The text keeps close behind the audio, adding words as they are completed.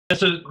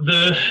So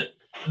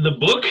the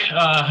book,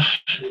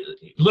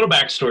 little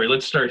backstory.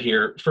 Let's start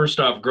here. First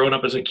off, growing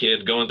up as a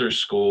kid, going through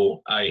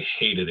school, I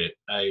hated it.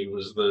 I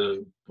was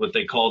what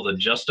they call the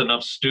just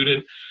enough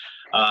student.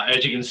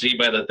 As you can see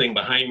by the thing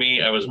behind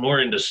me, I was more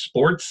into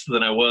sports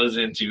than I was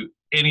into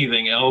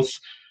anything else.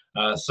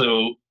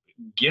 So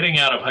getting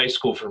out of high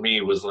school for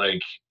me was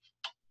like,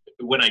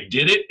 when I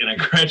did it and I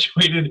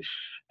graduated,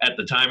 at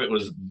the time it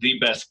was the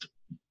best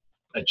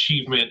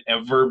achievement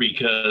ever,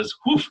 because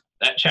whew,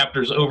 that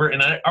chapter's over.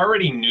 And I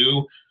already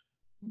knew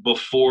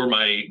before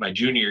my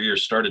junior year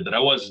started that I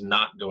was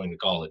not going to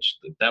college.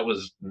 That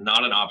was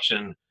not an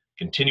option.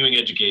 Continuing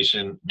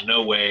education,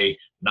 no way,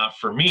 not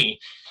for me.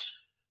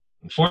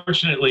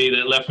 Unfortunately,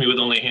 that left me with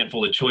only a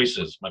handful of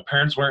choices. My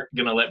parents weren't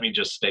going to let me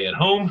just stay at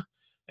home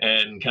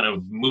and kind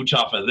of mooch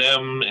off of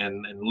them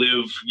and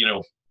live,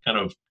 kind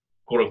of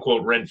quote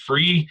unquote rent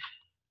free.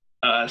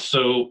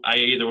 So I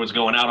either was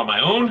going out on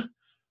my own,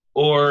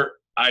 or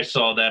I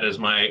saw that as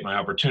my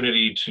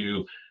opportunity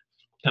to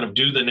kind of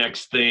do the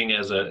next thing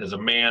as a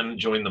man,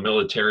 join the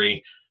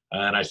military.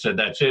 And I said,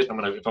 that's it.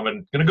 If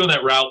I'm gonna go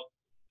that route,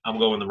 I'm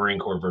going the Marine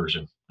Corps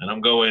version, and I'm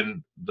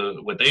going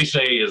what they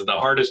say is the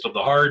hardest of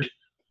the hard.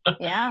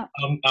 Yeah.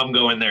 I'm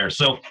going there.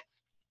 So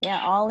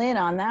yeah, all in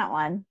on that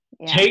one.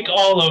 Yeah. Take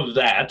all of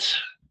that,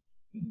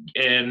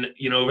 and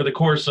over the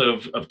course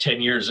of 10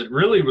 years, it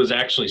really was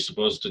actually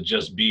supposed to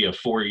just be a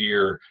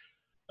 4-year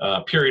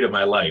period of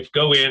my life.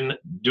 Go in,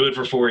 do it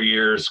for 4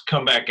 years,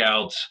 come back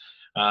out,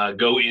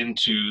 go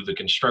into the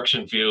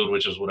construction field,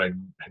 which is what I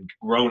had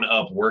grown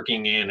up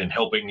working in and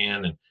helping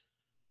in. And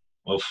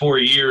well, 4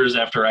 years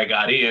after I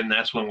got in,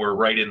 that's when we're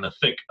right in the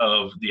thick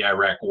of the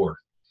Iraq war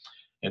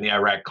and the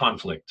Iraq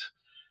conflict.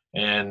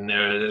 And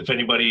if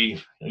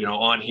anybody,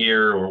 on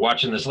here or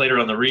watching this later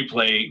on the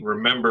replay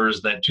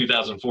remembers that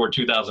 2004,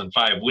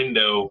 2005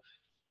 window,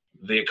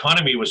 the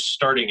economy was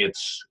starting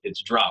its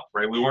drop,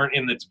 right? We weren't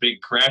in its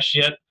big crash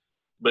yet,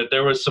 but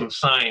there was some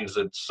signs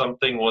that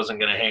something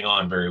wasn't going to hang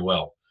on very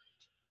well.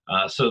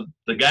 So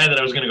the guy that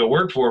I was going to go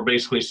work for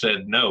basically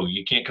said, no,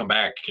 you can't come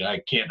back.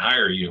 I can't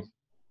hire you. I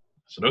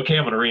said, okay,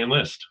 I'm going to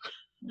re-enlist.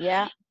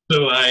 Yeah.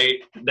 So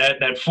that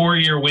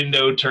 4-year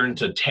window turned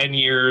to 10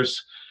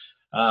 years.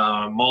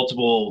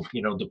 Multiple,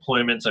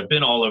 deployments. I've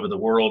been all over the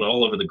world,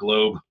 all over the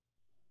globe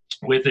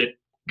with it,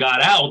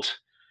 got out.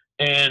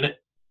 And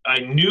I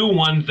knew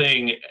one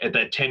thing at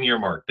that 10-year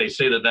mark. They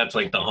say that that's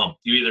like the hump.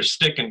 You either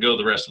stick and go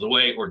the rest of the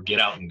way or get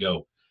out and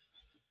go.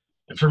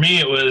 And for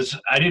me,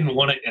 I didn't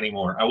want it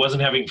anymore. I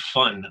wasn't having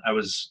fun. I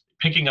was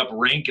picking up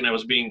rank and I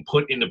was being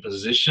put into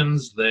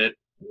positions that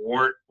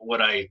weren't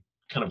what I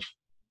kind of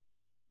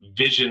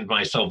visioned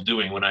myself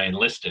doing when I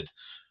enlisted.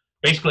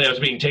 Basically, I was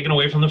being taken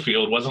away from the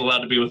field, wasn't allowed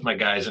to be with my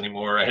guys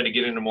anymore. I had to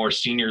get into more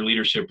senior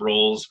leadership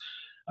roles.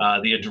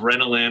 The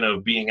adrenaline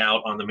of being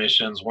out on the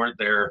missions weren't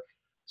there.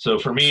 So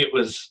for me,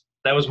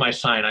 that was my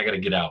sign. I got to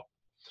get out.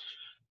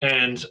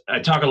 And I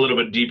talk a little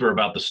bit deeper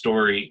about the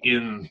story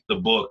in the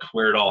book,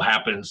 where it all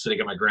happened,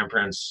 sitting at my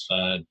grandparents'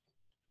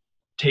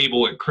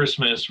 table at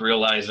Christmas,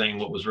 realizing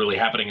what was really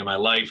happening in my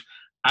life.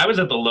 I was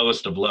at the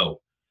lowest of low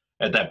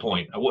at that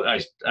point.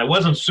 I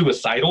wasn't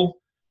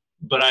suicidal,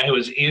 but I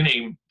was in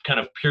a kind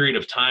of period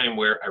of time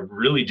where I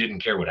really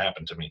didn't care what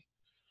happened to me.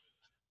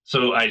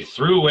 So I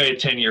threw away a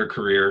 10-year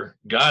career,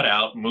 got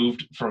out,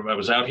 I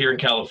was out here in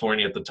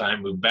California at the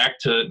time, moved back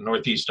to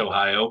Northeast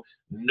Ohio,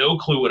 no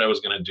clue what I was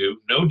going to do,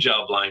 no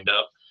job lined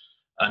up,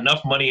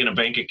 enough money in a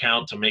bank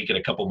account to make it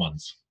a couple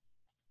months.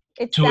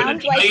 It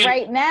sounds like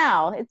right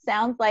now, it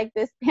sounds like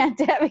this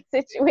pandemic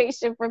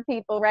situation for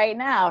people right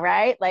now,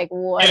 right? Like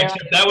what? Yeah,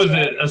 that was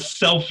a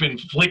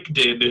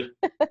self-inflicted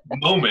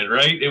moment,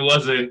 right? It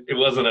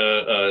wasn't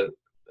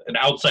an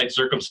outside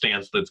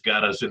circumstance that's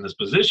got us in this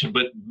position,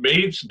 but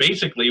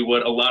basically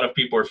what a lot of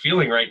people are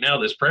feeling right now,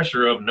 this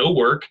pressure of no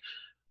work,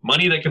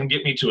 money that can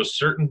get me to a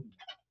certain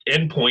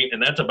endpoint,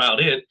 and that's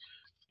about it.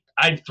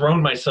 I'd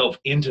thrown myself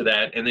into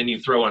that, and then you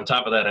throw on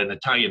top of that an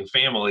Italian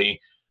family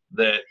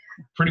that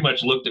pretty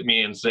much looked at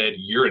me and said,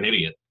 you're an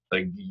idiot.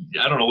 Like,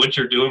 I don't know what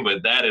you're doing,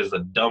 but that is a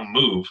dumb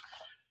move.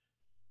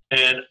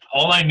 And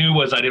all I knew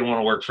was I didn't want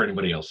to work for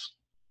anybody else.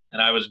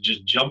 And I was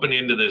just jumping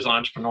into this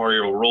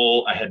entrepreneurial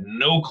role. I had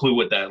no clue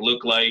what that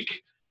looked like.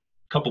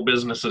 A couple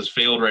businesses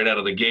failed right out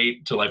of the gate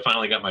until I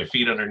finally got my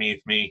feet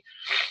underneath me.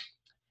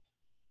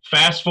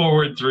 Fast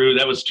forward through,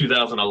 that was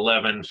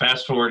 2011.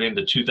 Fast forward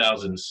into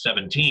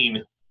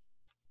 2017.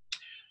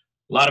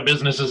 A lot of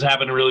businesses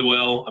happening really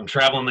well. I'm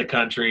traveling the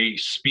country,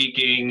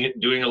 speaking,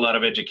 doing a lot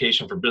of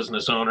education for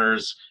business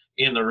owners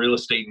in the real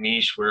estate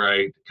niche where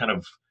I kind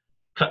of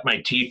cut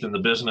my teeth in the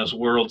business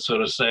world, so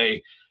to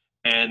say.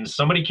 And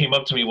somebody came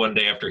up to me one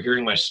day after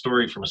hearing my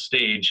story from a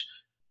stage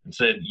and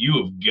said, you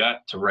have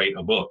got to write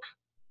a book.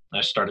 And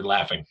I started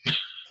laughing.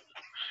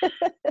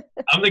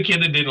 I'm the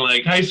kid that didn't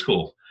like high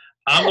school.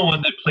 I'm the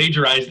one that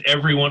plagiarized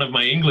every one of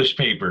my English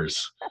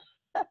papers.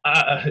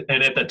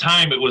 And at the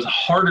time, it was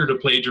harder to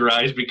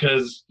plagiarize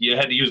because you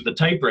had to use the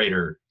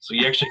typewriter. So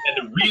you actually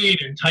had to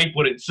read and type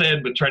what it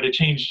said, but try to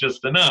change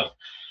just enough.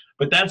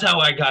 But that's how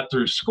I got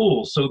through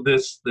school. So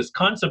this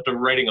concept of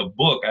writing a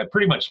book, I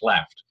pretty much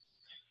laughed.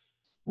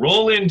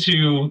 Roll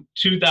into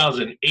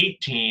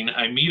 2018,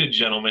 I meet a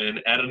gentleman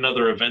at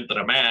another event that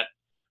I'm at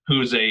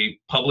who's a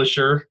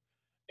publisher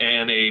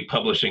and a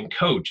publishing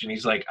coach. And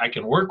he's like, I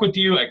can work with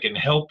you. I can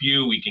help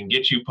you. We can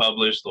get you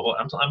published.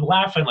 I'm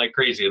laughing like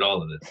crazy at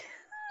all of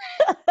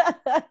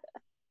this.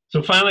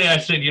 So finally I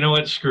said, you know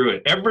what, screw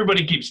it.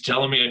 Everybody keeps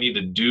telling me I need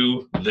to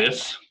do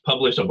this,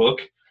 publish a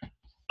book.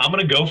 I'm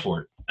going to go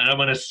for it. And I'm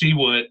going to see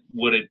what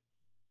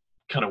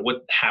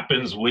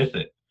happens with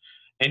it.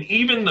 And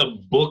even the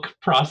book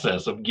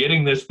process of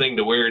getting this thing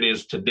to where it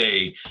is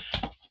today,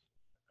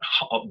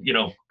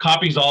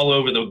 copies all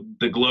over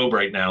the globe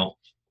right now.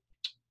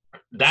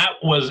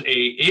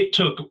 It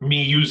took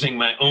me using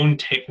my own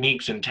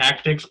techniques and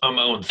tactics on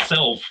my own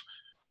self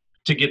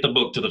to get the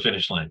book to the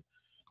finish line.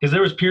 Because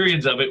there was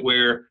periods of it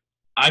where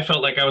I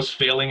felt like I was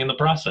failing in the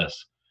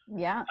process.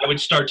 Yeah. I would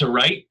start to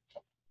write,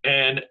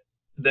 and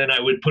then I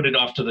would put it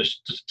off to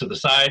the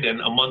side,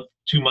 and a month,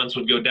 2 months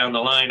would go down the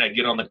line. I'd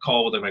get on the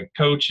call with my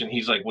coach, and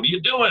he's like, what are you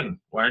doing?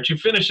 Why aren't you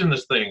finishing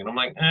this thing? And I'm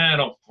like, I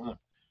don't,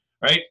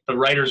 right? The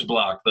writer's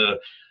block, the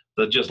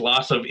just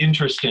loss of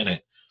interest in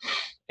it.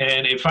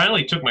 And it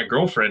finally took my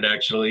girlfriend,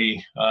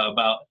 actually,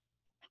 about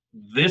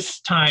this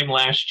time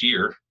last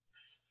year,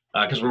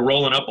 because we're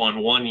rolling up on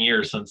 1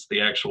 year since the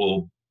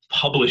actual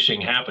publishing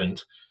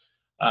happened.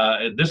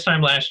 This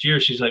time last year,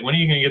 she's like, when are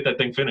you going to get that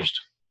thing finished?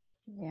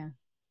 Yeah.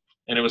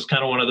 And it was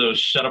kind of one of those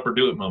shut up or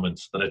do it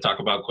moments that I talk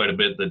about quite a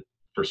bit, that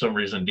for some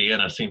reason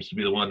Deanna seems to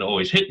be the one to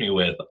always hit me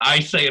with. I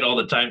say it all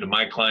the time to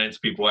my clients,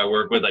 people I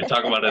work with. I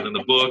talk about it in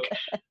the book,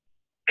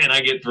 and I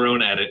get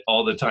thrown at it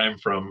all the time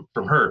from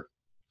her.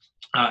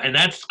 And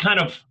that's kind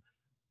of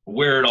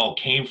where it all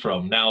came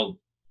from. Now,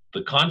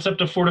 the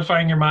concept of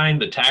fortifying your mind,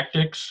 the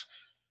tactics,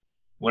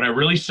 when I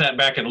really sat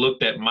back and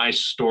looked at my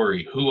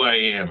story, who I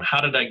am, how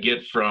did I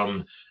get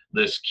from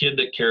this kid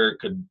that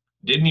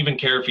didn't even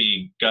care if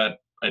he got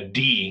a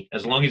D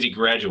as long as he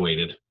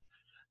graduated,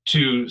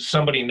 to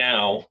somebody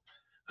now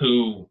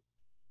who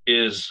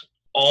is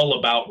all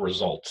about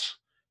results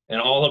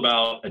and all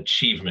about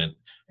achievement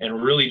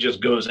and really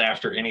just goes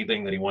after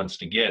anything that he wants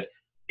to get.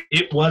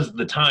 It was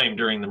the time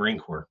during the Marine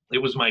Corps. It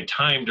was my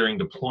time during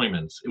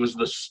deployments. It was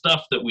the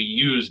stuff that we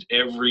used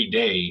every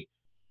day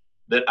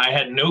that I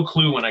had no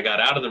clue when I got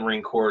out of the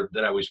Marine Corps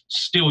that I was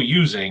still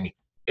using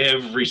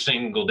every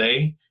single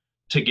day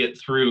to get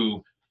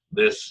through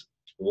this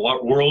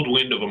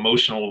whirlwind of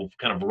emotional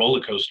kind of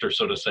roller coaster,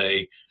 so to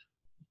say,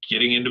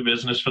 getting into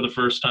business for the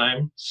first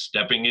time,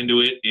 stepping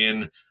into it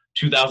in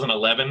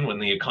 2011 when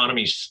the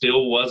economy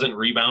still wasn't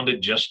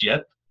rebounded just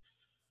yet,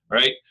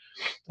 right?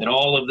 And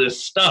all of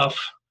this stuff,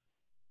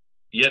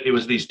 yet it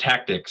was these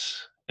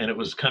tactics, and it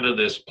was kind of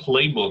this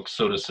playbook,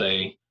 so to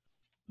say,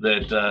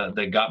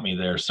 that got me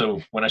there. So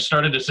when I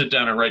started to sit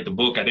down and write the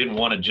book, I didn't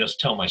want to just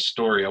tell my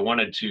story. I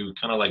wanted to,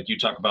 kind of like you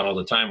talk about all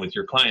the time with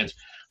your clients,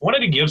 I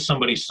wanted to give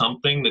somebody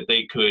something that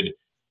they could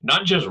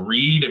not just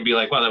read and be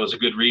like, wow, that was a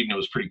good read and it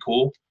was pretty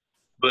cool,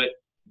 but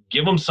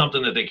give them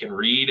something that they can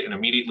read and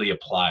immediately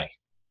apply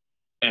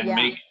and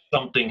make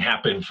something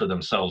happen for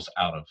themselves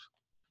out of.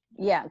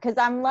 Yeah, because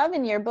I'm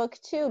loving your book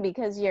too,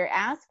 because you're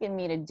asking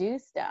me to do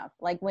stuff.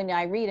 Like when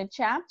I read a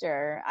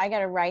chapter, I got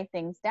to write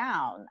things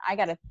down. I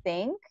got to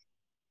think,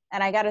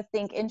 and I got to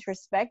think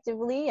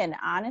introspectively and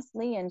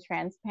honestly and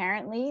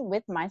transparently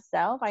with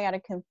myself. I got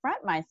to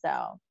confront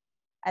myself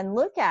and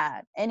look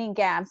at any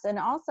gaps. And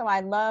also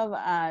I love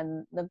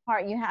the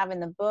part you have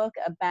in the book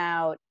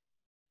about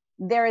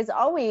there is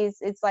always,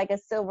 it's like a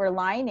silver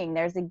lining.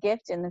 There's a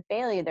gift in the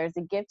failure. There's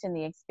a gift in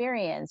the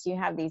experience. You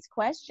have these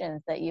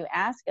questions that you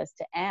ask us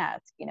to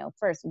ask,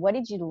 first, what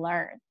did you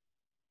learn?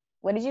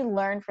 What did you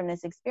learn from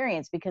this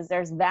experience? Because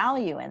there's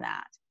value in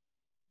that.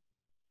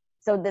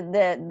 So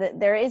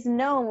there is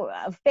no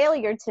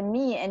failure to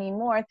me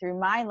anymore through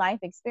my life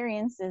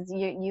experiences.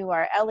 You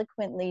are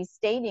eloquently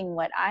stating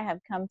what I have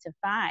come to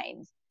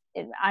find.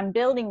 I'm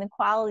building the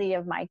quality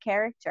of my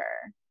character.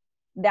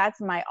 That's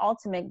my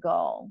ultimate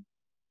goal.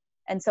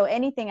 And so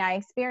anything I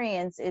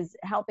experience is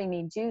helping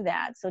me do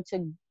that. So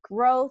to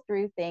grow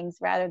through things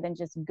rather than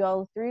just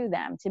go through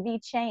them, to be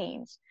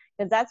changed.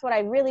 Because that's what I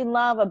really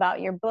love about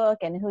your book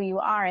and who you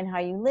are and how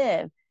you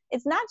live.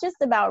 It's not just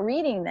about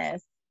reading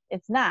this.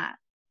 It's not.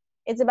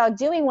 It's about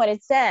doing what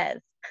it says.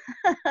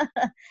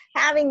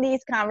 Having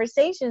these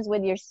conversations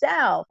with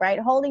yourself, right?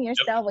 Holding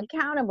yourself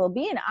accountable,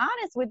 being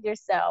honest with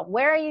yourself.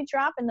 Where are you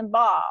dropping the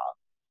ball?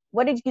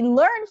 What did you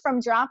learn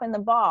from dropping the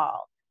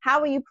ball? How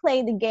will you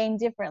play the game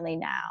differently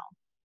now?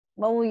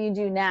 What will you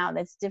do now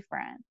that's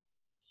different?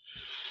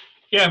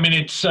 Yeah, I mean,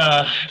 it's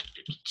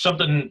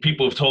something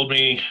people have told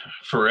me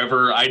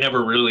forever. I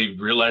never really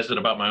realized it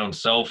about my own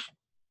self.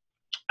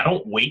 I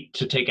don't wait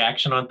to take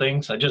action on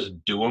things. I just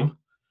do them.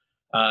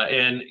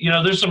 And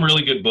there's some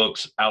really good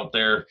books out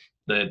there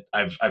that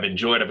I've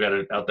enjoyed. I've got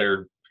it out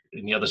there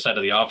in the other side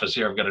of the office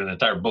here. I've got an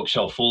entire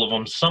bookshelf full of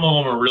them. Some of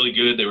them are really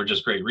good. They were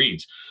just great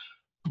reads.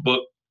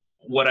 But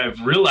what I've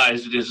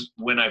realized is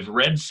when I've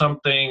read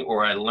something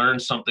or I learn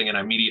something and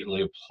I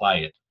immediately apply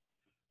it,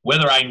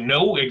 Whether I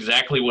know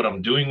exactly what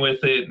I'm doing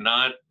with it,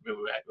 not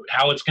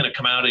how it's going to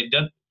come out,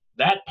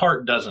 that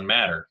part doesn't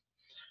matter.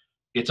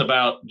 It's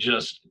about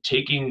just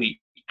taking the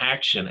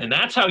action. And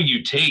that's how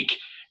you take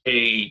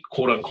a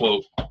quote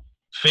unquote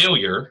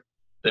failure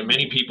that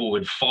many people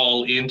would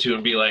fall into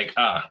and be like,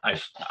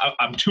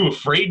 I'm too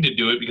afraid to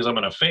do it because I'm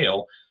going to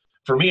fail.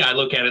 For me, I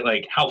look at it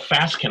like, how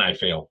fast can I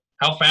fail?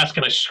 How fast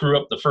can I screw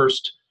up the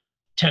first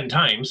 10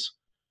 times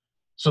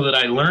so that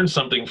I learn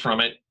something from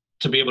it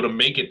to be able to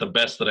make it the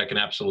best that I can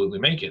absolutely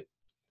make it?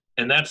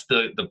 And that's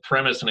the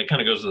premise. And it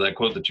kind of goes to that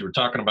quote that you were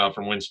talking about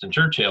from Winston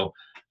Churchill.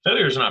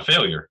 Failure is not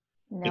failure.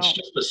 It's No.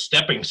 just a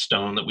stepping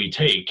stone that we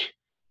take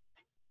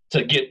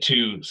to get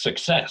to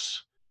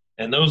success.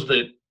 And those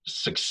that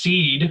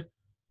succeed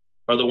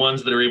are the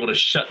ones that are able to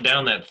shut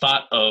down that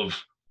thought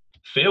of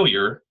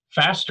failure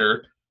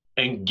faster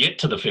and get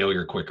to the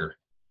failure quicker.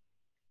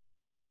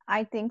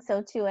 I think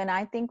so too. And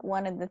I think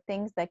one of the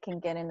things that can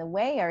get in the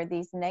way are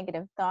these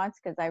negative thoughts,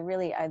 because I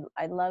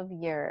love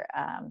your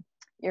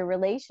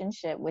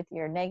relationship with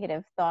your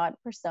negative thought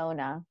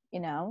persona,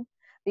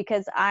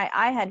 because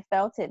I had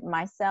felt it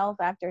myself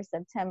after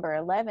September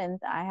 11th.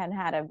 I had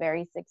had a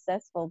very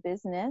successful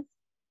business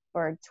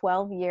for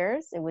 12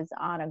 years. It was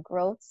on a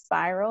growth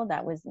spiral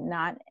that was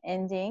not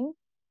ending.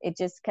 It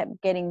just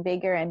kept getting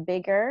bigger and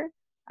bigger.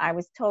 I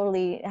was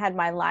totally had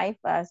my life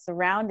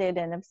surrounded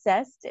and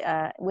obsessed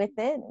with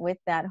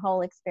that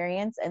whole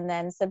experience. And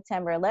then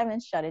September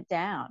 11th shut it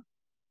down.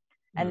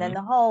 And then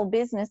the whole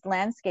business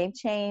landscape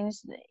changed.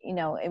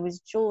 It was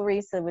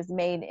jewelry, so it was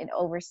made in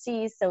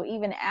overseas. So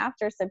even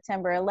after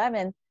September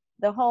 11th,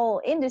 the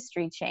whole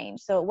industry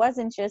changed. So it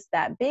wasn't just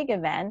that big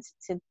event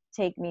to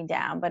take me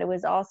down, but it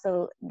was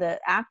also the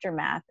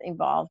aftermath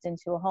evolved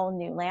into a whole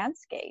new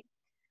landscape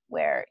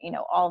where,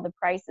 all the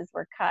prices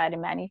were cut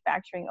and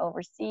manufacturing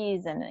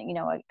overseas, and,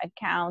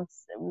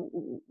 accounts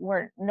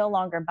were no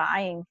longer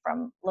buying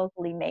from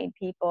locally made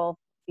people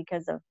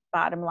because of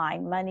bottom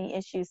line money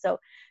issues. So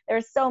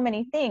there's so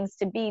many things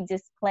to be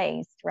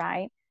displaced,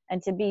 right?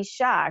 And to be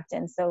shocked.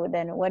 And so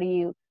then what do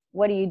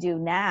you do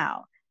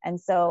now? And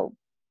so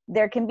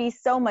there can be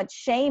so much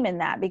shame in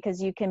that,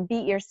 because you can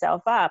beat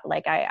yourself up.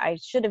 Like, I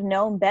should have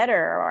known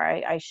better, or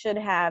I should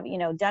have,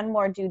 done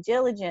more due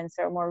diligence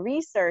or more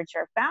research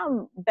or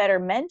found better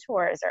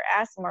mentors or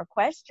asked more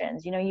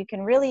questions. You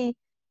can really,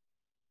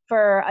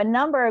 for a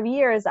number of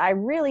years, I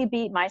really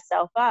beat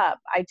myself up.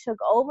 I took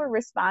over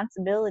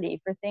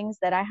responsibility for things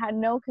that I had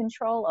no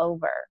control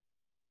over.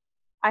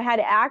 I had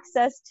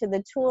access to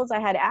the tools I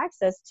had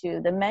access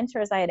to, the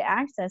mentors I had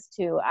access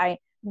to. I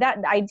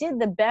did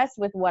the best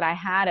with what I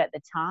had at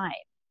the time.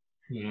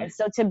 Mm-hmm. And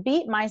so to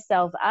beat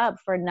myself up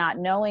for not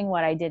knowing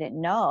what I didn't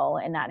know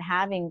and not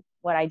having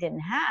what I didn't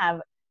have,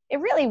 it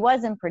really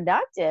wasn't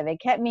productive. It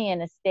kept me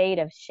in a state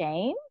of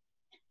shame.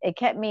 It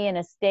kept me in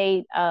a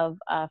state of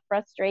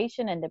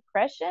frustration and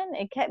depression.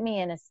 It kept me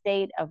in a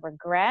state of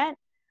regret,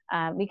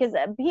 because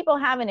people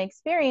haven't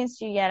experienced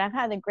you yet. I've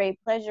had the great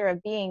pleasure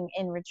of being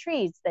in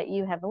retreats that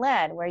you have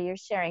led, where you're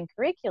sharing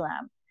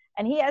curriculum.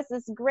 And he has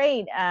this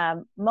great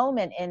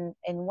moment in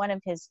one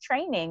of his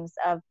trainings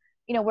of,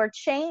 we're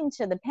chained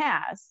to the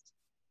past.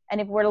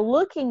 And if we're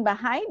looking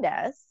behind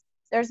us,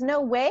 there's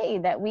no way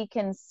that we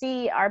can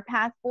see our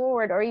path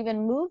forward or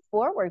even move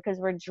forward, because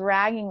we're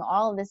dragging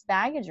all of this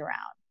baggage around.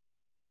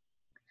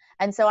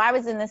 And so I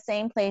was in the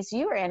same place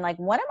you were in. Like,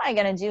 what am I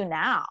going to do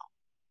now?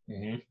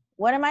 Mm-hmm.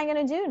 What am I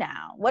going to do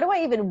now? What do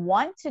I even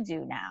want to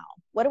do now?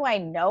 What do I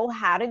know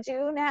how to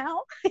do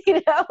now?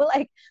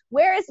 Like,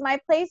 where is my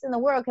place in the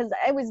world? Because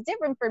it was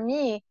different for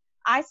me.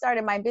 I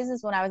started my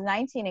business when I was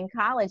 19 in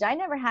college. I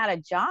never had a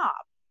job.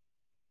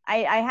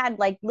 I had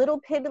like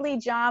little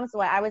piddly jobs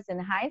while I was in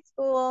high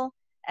school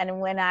and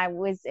when I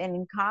was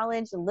in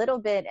college a little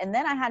bit. And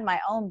then I had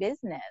my own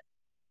business.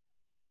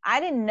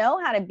 I didn't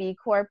know how to be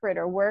corporate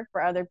or work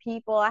for other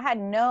people.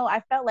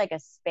 I felt like a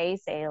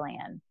space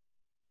alien.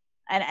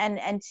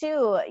 And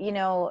two,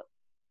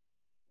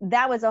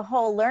 that was a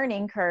whole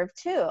learning curve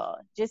too,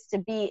 just to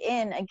be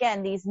in,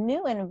 again, these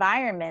new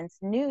environments,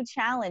 new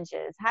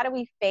challenges. How do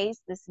we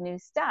face this new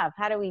stuff?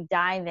 How do we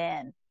dive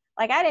in?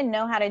 Like, I didn't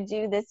know how to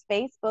do this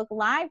Facebook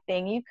Live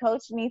thing. You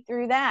coached me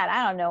through that.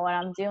 I don't know what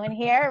I'm doing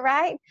here,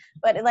 right?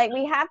 But like,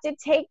 we have to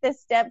take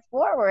this step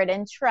forward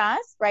and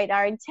trust, right?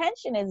 Our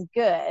intention is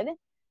good.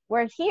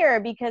 We're here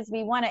because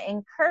we want to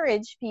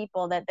encourage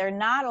people that they're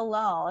not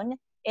alone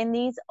in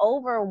these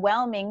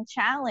overwhelming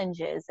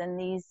challenges and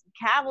these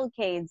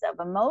cavalcades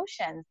of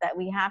emotions that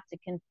we have to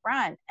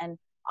confront, and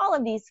all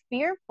of these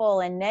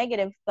fearful and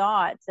negative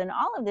thoughts and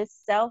all of this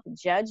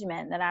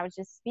self-judgment that I was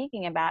just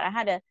speaking about. I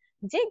had to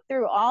dig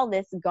through all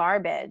this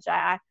garbage.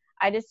 I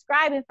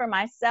describe it for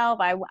myself.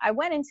 I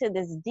went into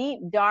this deep,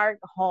 dark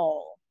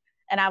hole,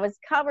 and I was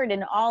covered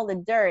in all the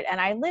dirt,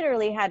 and I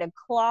literally had to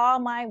claw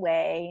my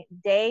way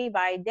day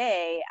by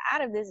day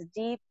out of this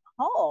deep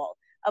hole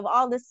of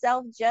all the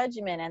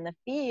self-judgment and the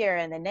fear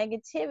and the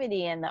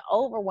negativity and the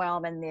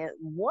overwhelm and the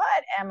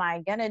what am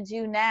I gonna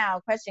do now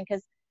question.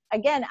 Because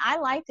again, I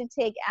like to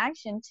take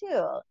action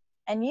too.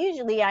 And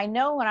usually I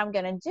know what I'm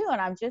going to do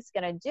and I'm just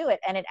going to do it.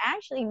 And it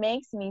actually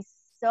makes me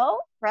so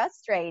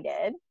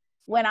frustrated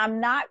when I'm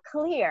not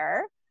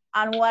clear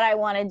on what I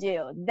want to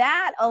do.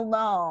 That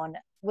alone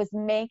was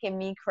making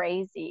me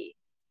crazy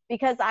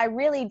because I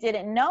really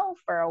didn't know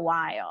for a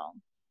while.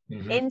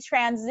 Mm-hmm. In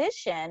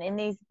transition, in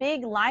these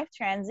big life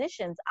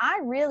transitions, I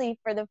really,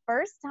 for the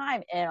first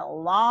time in a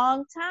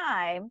long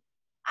time,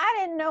 I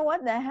didn't know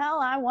what the hell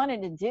I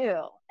wanted to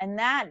do. And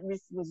that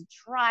was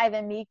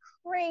driving me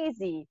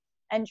crazy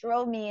and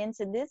drove me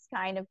into this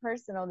kind of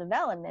personal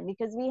development,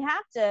 because we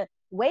have to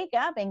wake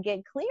up and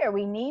get clear.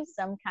 We need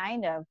some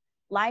kind of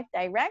life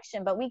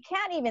direction, but we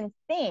can't even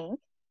think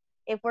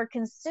if we're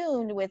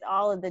consumed with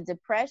all of the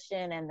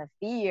depression and the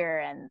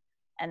fear and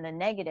the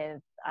negative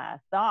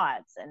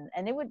thoughts.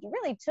 And it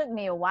really took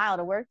me a while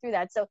to work through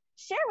that. So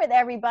share with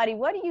everybody,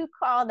 what do you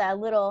call that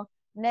little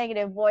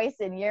negative voice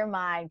in your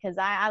mind? Because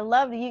I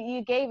love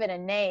you gave it a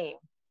name.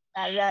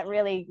 That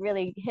really,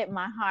 really hit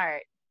my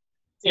heart.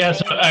 Yeah,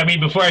 so I mean,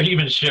 before I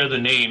even share the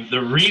name,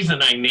 the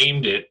reason I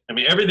named it, I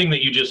mean, everything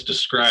that you just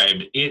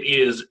described, it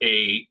is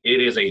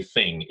a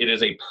thing. It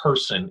is a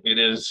person. It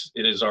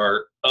is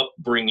our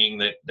upbringing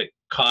that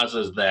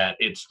causes that.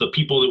 It's the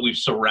people that we've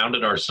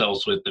surrounded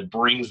ourselves with that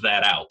brings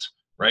that out,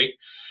 right?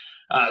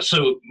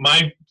 So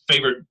my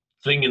favorite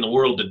thing in the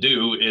world to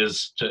do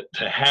is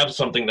to have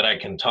something that I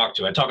can talk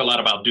to. I talk a lot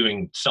about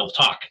doing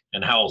self-talk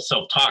and how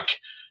self-talk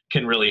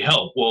can really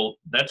help. Well,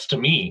 that's to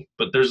me,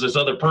 but there's this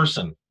other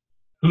person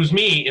who's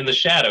me in the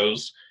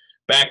shadows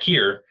back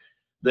here,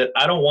 that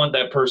I don't want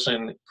that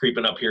person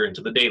creeping up here into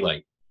the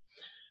daylight.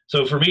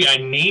 So for me, I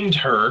named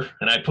her,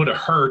 and I put a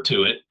her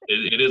to it.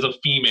 It is a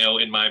female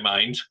in my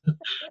mind,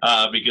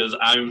 because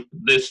I'm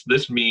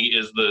this me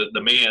is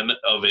the man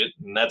of it,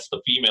 and that's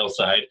the female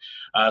side.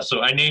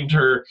 So I named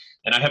her,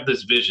 and I have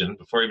this vision.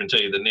 Before I even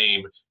tell you the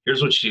name,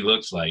 here's what she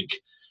looks like.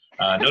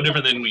 No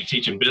different than we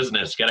teach in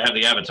business. Got to have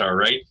the avatar,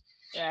 right?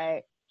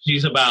 Right.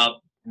 She's about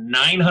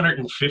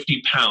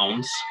 950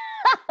 pounds.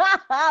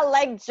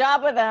 Like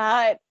Jabba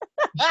the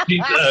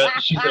Hutt.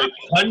 She's a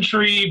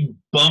country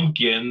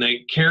bumpkin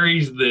that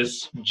carries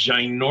this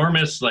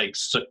ginormous like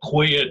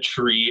sequoia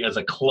tree as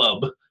a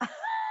club.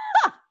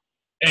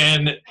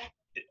 And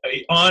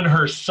on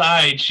her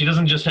side, she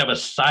doesn't just have a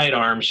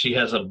sidearm, she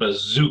has a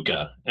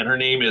bazooka. And her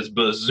name is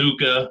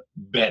Bazooka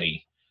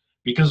Betty.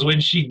 Because when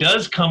she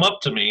does come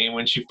up to me, and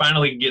when she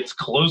finally gets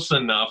close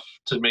enough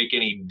to make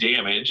any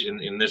damage,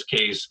 in this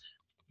case,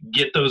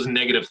 get those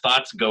negative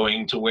thoughts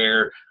going to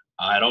where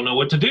I don't know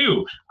what to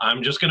do.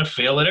 I'm just going to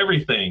fail at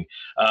everything.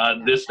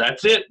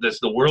 That's it.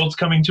 The world's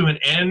coming to an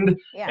end.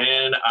 Yeah.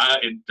 And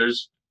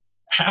there's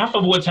half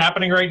of what's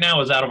happening right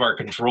now is out of our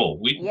control.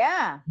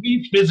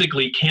 We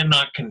physically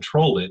cannot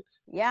control it.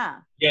 Yeah.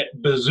 Yet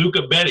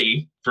Bazooka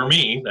Betty, for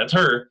me, that's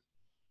her.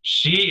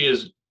 She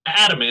is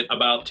adamant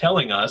about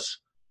telling us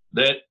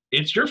that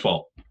it's your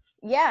fault.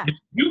 Yeah.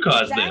 You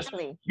caused this.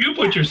 You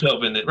put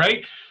yourself in it,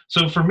 right?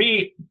 So for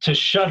me to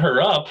shut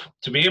her up,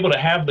 to be able to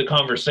have the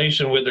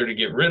conversation with her, to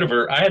get rid of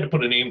her, I had to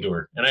put a name to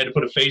her, and I had to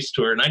put a face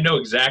to her, and I know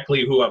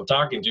exactly who I'm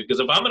talking to, because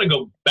if I'm going to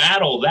go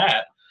battle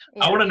that,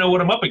 I want to know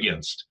what I'm up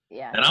against.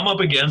 Yeah. And I'm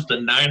up against a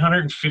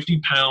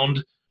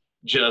 950-pound,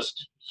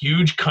 just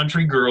huge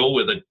country girl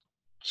with a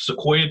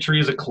sequoia tree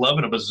as a club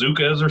and a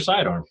bazooka as her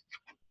sidearm.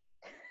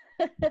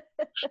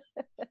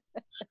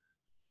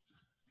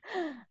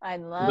 I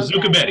love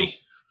Bazooka that. Betty.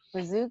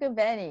 Bazooka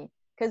Betty.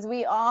 Because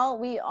we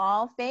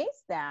all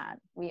face that.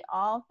 We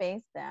all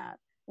face that.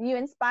 You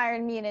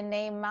inspired me to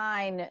name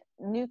mine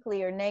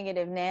Nuclear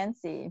Negative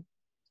Nancy.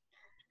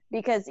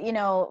 Because, you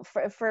know,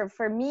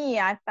 for me,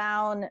 I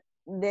found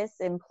this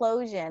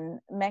implosion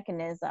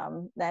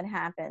mechanism that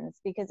happens.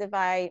 Because if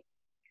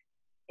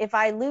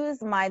I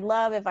lose my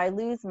love, if I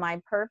lose my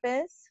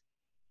purpose,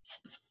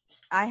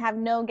 I have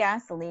no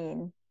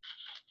gasoline.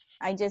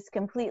 I just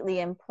completely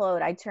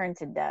implode. I turn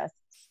to dust.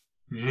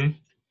 Mm-hmm.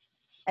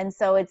 And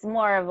so it's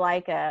more of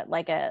like a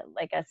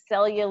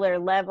cellular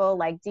level,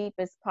 like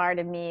deepest part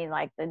of me,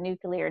 like the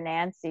nuclear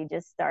Nancy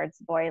just starts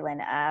boiling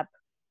up,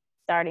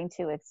 starting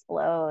to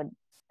explode.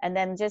 And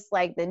then just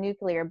like the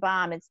nuclear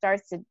bomb, it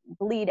starts to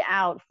bleed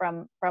out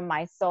from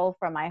my soul,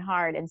 from my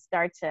heart, and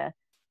start to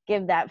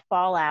give that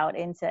fallout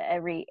into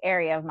every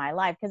area of my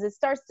life, because it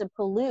starts to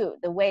pollute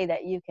the way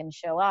that you can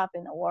show up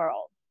in the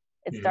world.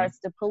 It starts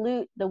to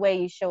pollute the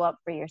way you show up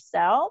for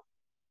yourself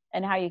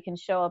and how you can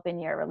show up in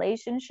your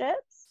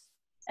relationships.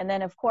 And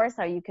then, of course,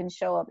 how you can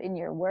show up in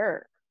your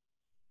work.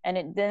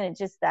 And then it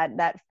just,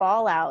 that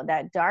fallout,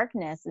 that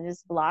darkness, it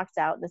just blocks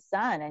out the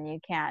sun and you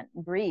can't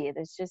breathe.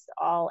 It's just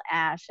all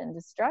ash and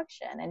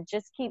destruction, and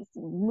just keeps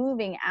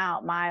moving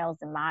out miles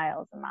and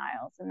miles and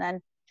miles. And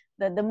then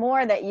the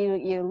more that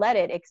you let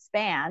it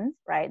expand,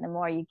 right, the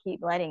more you keep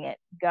letting it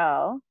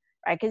go,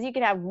 right? Because you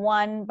could have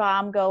one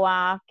bomb go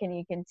off. Can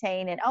you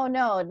contain it? Oh,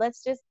 no,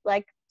 let's just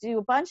like do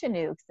a bunch of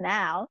nukes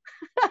now,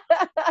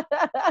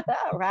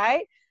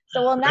 right?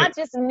 So we'll not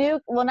just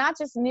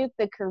nuke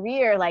the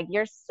career, like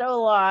you're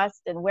so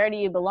lost and where do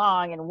you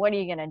belong and what are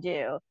you going to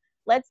do?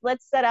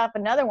 let's set up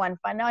another one.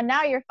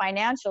 Now your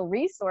financial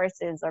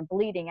resources are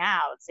bleeding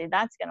out, so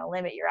that's going to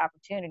limit your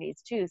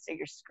opportunities too, so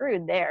you're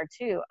screwed there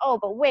too. Oh,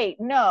 but wait,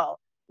 no,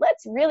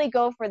 let's really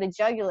go for the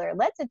jugular.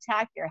 Let's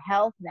attack your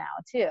health now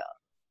too.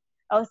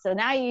 Oh, so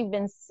now you've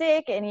been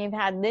sick and you've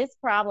had this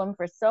problem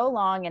for so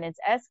long and it's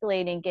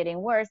escalating, getting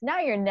worse.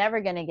 Now you're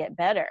never going to get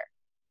better.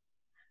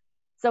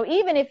 So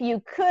even if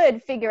you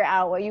could figure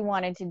out what you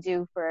wanted to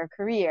do for a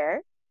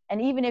career,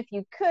 and even if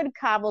you could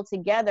cobble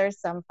together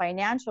some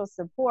financial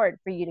support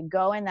for you to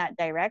go in that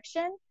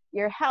direction,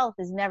 your health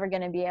is never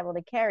going to be able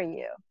to carry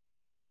you.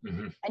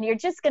 Mm-hmm. And you're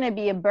just going to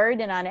be a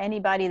burden on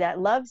anybody that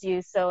loves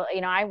you. So,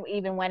 I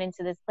even went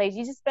into this place.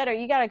 You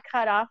got to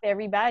cut off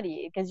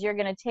everybody, because you're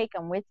going to take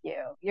them with you.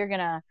 You're going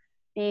to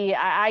be,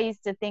 I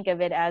used to think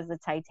of it as the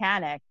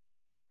Titanic.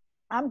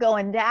 I'm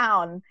going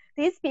down.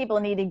 These people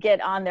need to get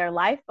on their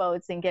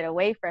lifeboats and get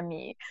away from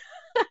me.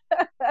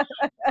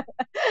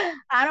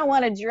 I don't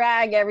want to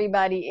drag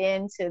everybody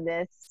into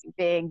this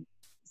big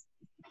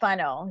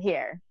funnel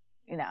here.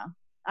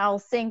 I'll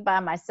sink by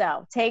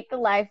myself. Take the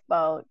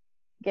lifeboat,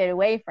 get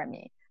away from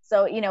me.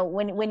 So,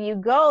 when you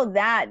go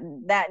that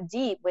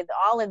deep with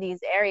all of these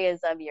areas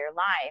of your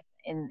life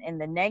in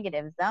the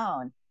negative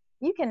zone,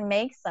 you can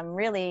make some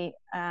really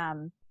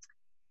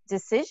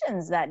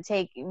decisions that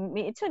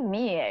it took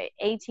me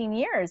 18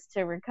 years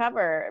to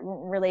recover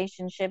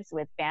relationships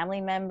with family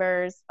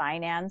members,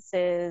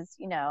 finances.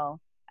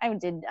 I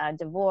did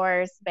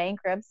divorce,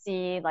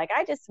 bankruptcy. Like,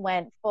 I just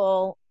went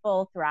full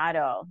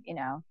throttle,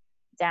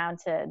 down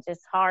to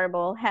just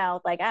horrible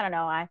health. Like, I don't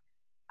know,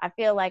 I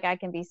feel like I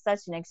can be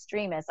such an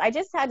extremist. I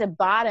just had to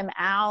bottom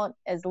out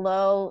as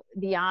low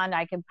beyond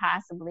I could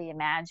possibly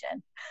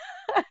imagine.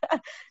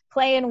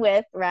 Playing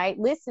with, right,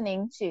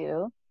 listening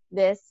to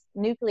this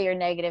nuclear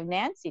negative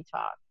Nancy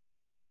talk.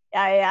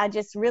 I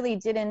just really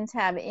didn't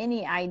have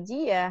any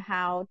idea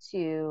how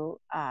to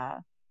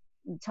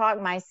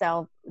talk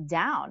myself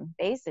down.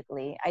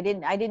 Basically, I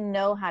didn't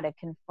know how to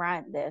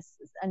confront this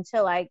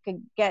until I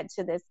could get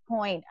to this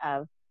point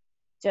of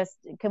just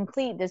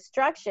complete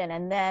destruction.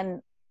 And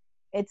then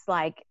it's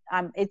like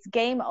it's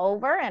game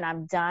over and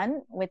I'm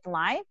done with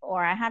life,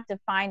 or I have to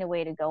find a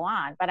way to go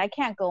on. But I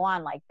can't go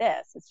on like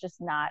this. It's just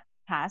not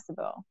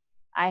possible.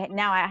 I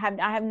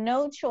have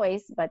no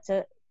choice but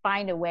to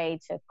find a way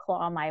to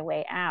claw my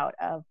way out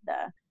of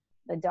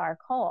the dark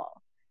hole.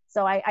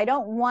 So I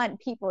don't want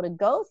people to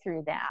go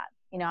through that.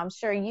 I'm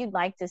sure you'd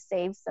like to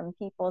save some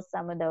people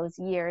some of those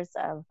years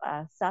of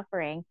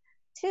suffering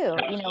too.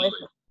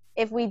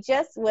 If we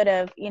just would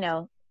have,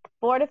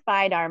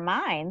 fortified our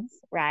minds,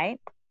 right,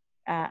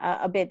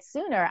 a bit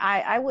sooner,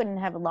 I wouldn't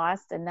have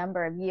lost a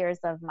number of years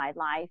of my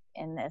life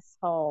in this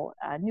whole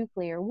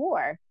nuclear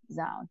war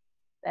zone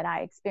that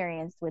I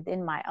experienced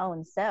within my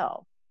own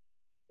self.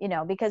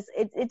 Because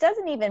it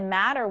doesn't even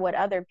matter what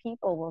other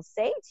people will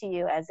say to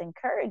you as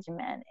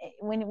encouragement.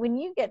 When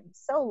you get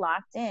so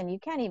locked in, you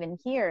can't even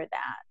hear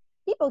that.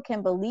 People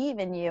can believe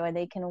in you and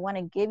they can want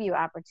to give you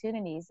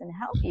opportunities and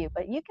help you,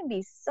 but you can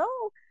be so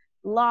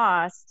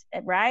lost,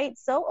 right?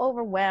 So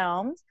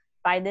overwhelmed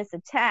by this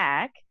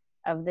attack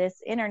of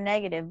this inner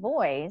negative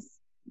voice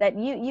that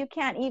you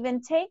can't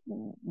even take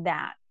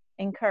that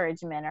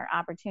encouragement or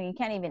opportunity. You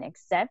can't even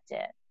accept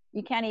it.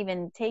 You can't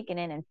even take it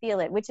in and feel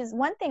it, which is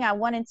one thing I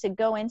wanted to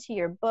go into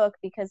your book,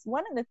 because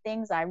one of the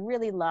things I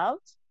really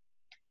loved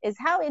is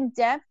how in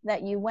depth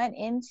that you went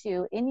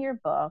into in your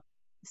book.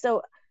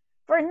 So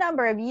for a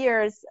number of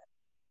years,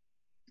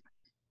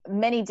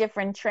 many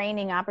different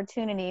training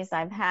opportunities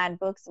I've had,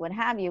 books, what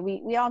have you,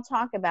 we all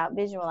talk about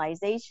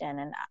visualization.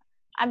 And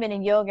I've been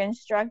a yoga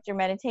instructor,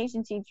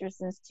 meditation teacher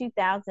since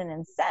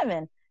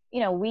 2007.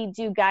 We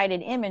do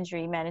guided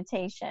imagery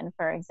meditation,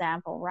 for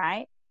example,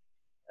 right?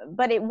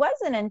 But it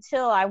wasn't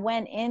until I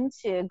went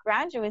into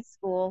graduate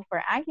school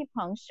for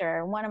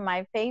acupuncture, one of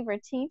my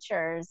favorite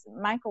teachers,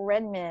 Michael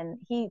Redman,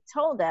 he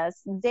told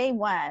us day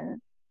one,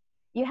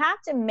 you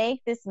have to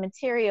make this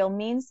material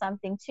mean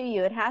something to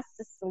you. It has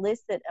to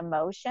solicit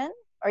emotion,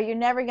 or you're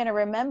never going to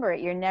remember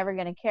it. You're never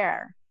going to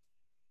care.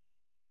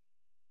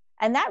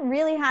 And that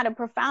really had a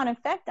profound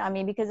effect on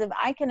me, because if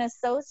I can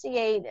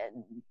associate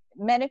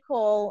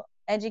medical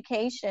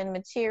education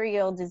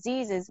material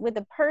diseases with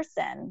a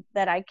person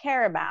that I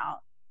care about.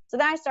 So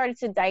then I started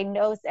to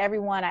diagnose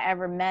everyone I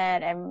ever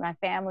met and my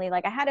family.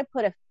 Like, I had to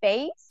put a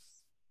face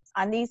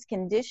on these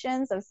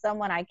conditions of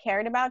someone I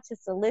cared about to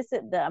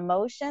solicit the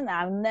emotion.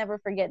 I'll never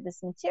forget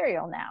this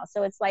material now.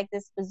 So it's like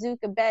this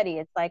Bazooka Betty.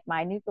 It's like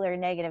my nuclear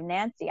negative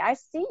Nancy. I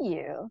see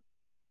you.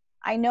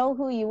 I know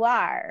who you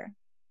are.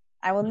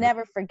 I will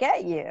never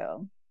forget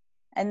you.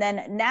 And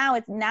then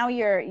now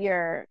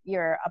you're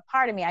a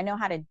part of me. I know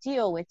how to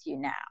deal with you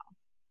now.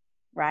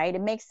 Right?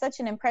 It makes such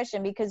an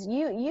impression, because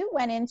you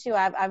went into,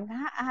 I've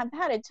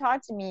had it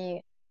taught to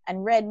me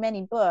and read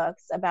many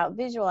books about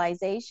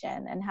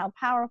visualization and how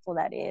powerful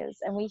that is.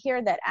 And we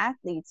hear that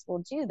athletes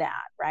will do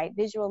that, right?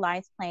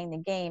 Visualize playing the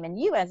game. And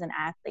you as an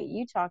athlete,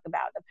 you talk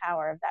about the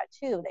power of that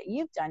too, that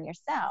you've done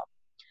yourself.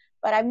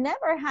 But I've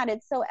never had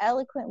it so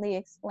eloquently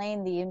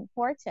explain the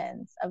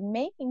importance of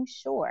making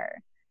sure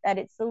that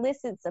it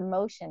solicits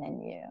emotion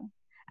in you,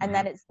 and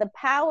that it's the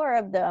power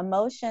of the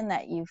emotion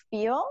that you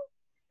feel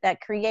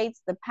that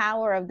creates the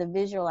power of the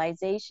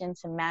visualization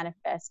to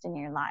manifest in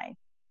your life.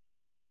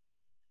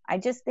 I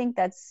just think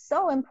that's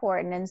so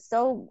important and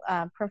so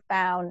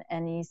profound,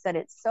 and you said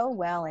it so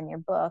well in your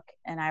book,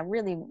 and I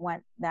really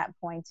want that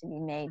point to be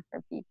made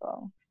for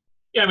people.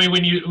 Yeah, I mean,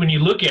 when you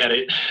look at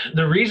it,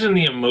 the reason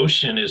the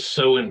emotion is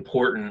so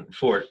important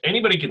for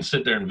anybody can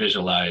sit there and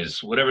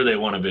visualize whatever they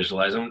want to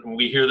visualize. And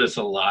we hear this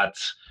a lot,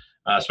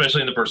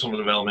 especially in the personal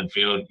development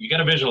field. You got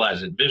to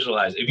visualize it.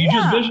 Visualize. If you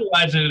just Yeah.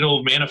 visualize it,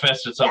 it'll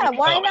manifest itself. Yeah,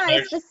 why not?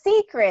 It's the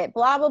secret,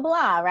 blah, blah,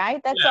 blah, right?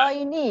 That's all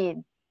you need.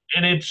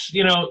 And it's,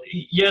 you know,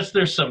 yes,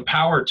 there's some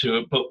power to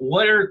it, but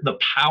where the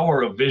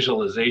power of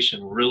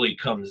visualization really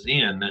comes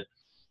in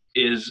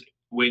is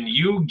when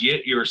you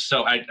get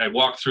yourself, I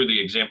walk through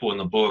the example in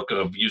the book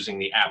of using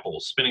the apple,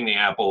 spinning the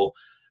apple,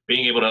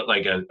 being able to,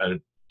 like a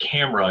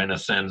camera in a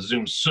sense,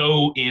 zoom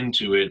so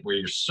into it where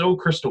you're so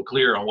crystal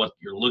clear on what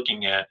you're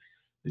looking at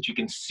that you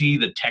can see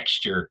the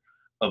texture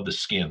of the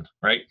skin,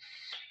 right?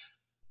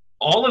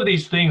 All of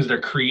these things,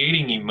 they're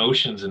creating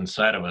emotions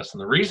inside of us.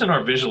 And the reason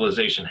our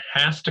visualization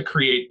has to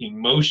create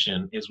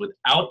emotion is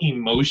without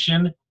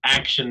emotion,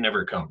 action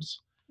never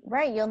comes.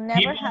 Right, you'll never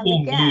People have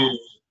will a guess. move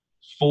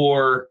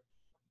for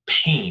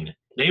pain.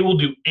 They will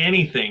do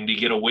anything to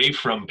get away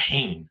from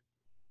pain.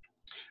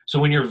 So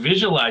when you're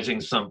visualizing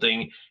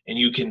something and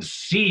you can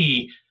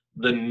see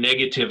the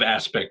negative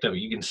aspect of it,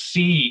 you can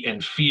see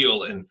and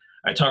feel, and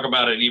I talk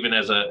about it even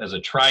as a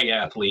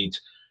triathlete,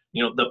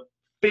 you know, the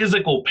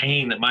physical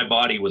pain that my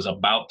body was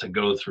about to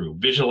go through,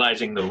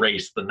 visualizing the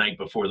race the night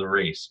before the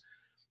race.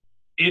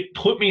 It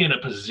put me in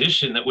a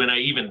position that when I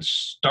even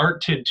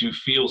started to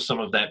feel some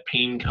of that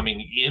pain coming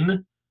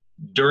in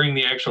during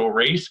the actual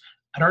race,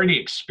 I'd already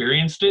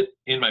experienced it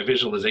in my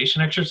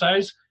visualization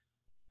exercise,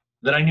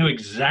 that I knew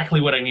exactly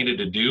what I needed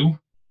to do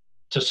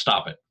to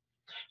stop it.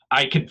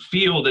 I could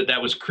feel that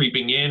that was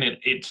creeping in, and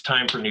it's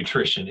time for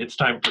nutrition. It's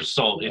time for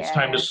salt. It's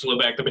time to slow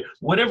back the pain,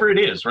 whatever it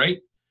is, right?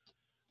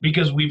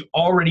 Because we've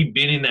already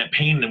been in that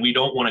pain and we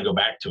don't want to go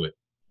back to it.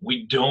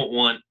 We don't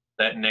want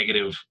that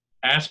negative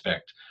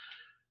aspect.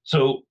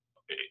 So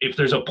if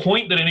there's a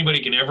point that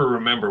anybody can ever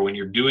remember when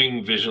you're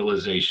doing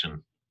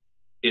visualization,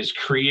 is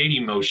create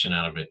emotion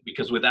out of it,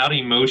 because without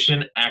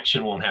emotion,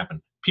 action won't happen.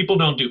 People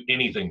don't do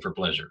anything for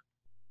pleasure.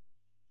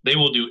 They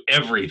will do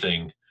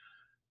everything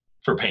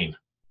for pain,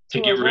 to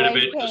get rid of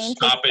it, to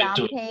stop it,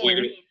 to avoid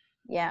it.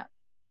 Yeah.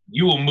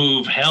 You will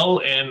move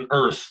hell and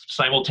earth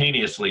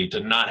simultaneously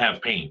to not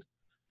have pain.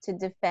 To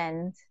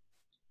defend.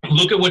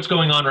 Look at what's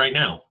going on right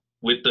now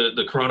with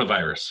the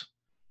coronavirus.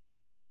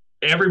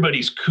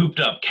 Everybody's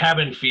cooped up,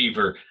 cabin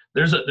fever.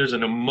 There's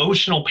an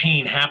emotional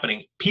pain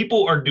happening.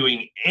 People are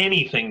doing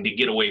anything to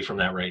get away from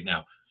that right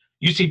now.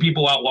 You see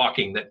people out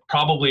walking that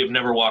probably have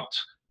never walked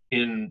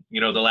in,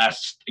 you know, the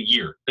last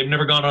year. They've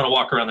never gone on a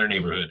walk around their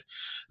neighborhood.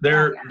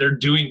 They're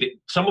doing,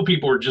 some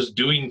people are just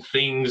doing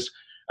things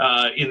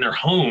in their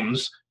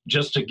homes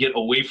just to get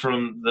away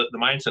from the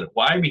mindset.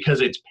 Why? Because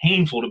it's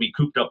painful to be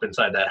cooped up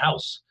inside that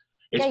house.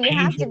 It's you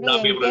have to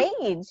be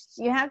engaged.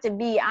 You have to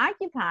be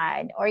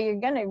occupied, or you're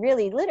going to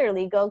really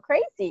literally go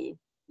crazy.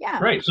 Yeah.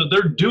 Right. So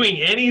they're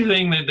doing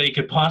anything that they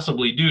could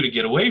possibly do to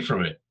get away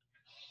from it.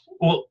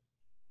 Well,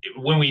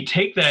 when we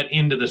take that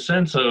into the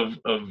sense of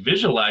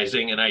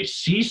visualizing, and I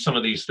see some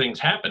of these things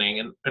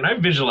happening, and I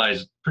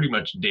visualize pretty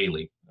much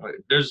daily.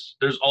 There's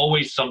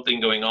always something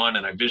going on,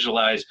 and I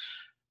visualize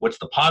what's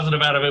the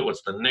positive out of it,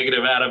 what's the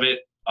negative out of it.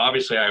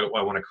 Obviously, I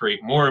want to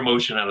create more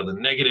emotion out of the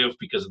negative,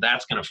 because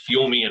that's going to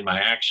fuel me in my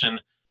action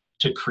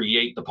to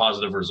create the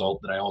positive result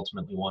that I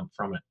ultimately want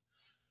from it.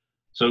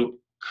 So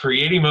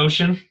create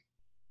emotion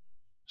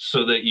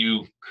so that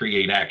you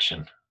create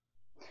action.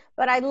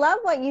 But I love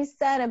what you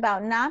said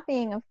about not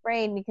being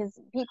afraid, because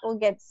people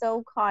get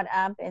so caught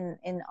up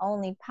in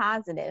only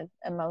positive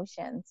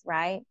emotions,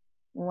 right?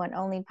 We want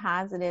only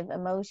positive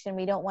emotion.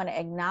 We don't want to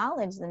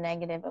acknowledge the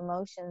negative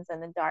emotions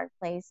and the dark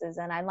places.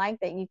 And I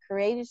like that you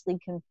courageously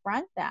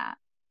confront that.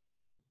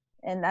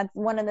 And that's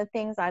one of the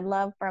things I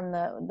love from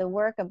the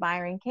work of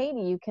Byron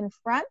Katie. You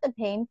confront the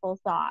painful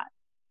thought,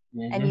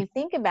 and you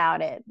think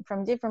about it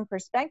from different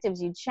perspectives.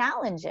 You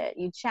challenge it.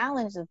 You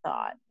challenge the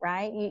thought,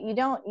 right? You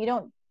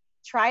don't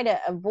try to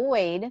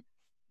avoid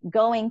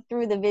going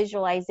through the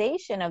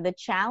visualization of the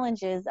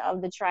challenges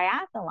of the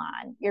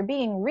triathlon. You're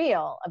being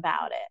real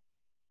about it.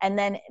 And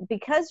then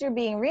because you're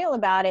being real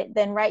about it,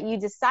 then, right, you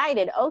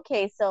decided,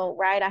 okay, so,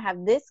 right, I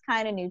have this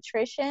kind of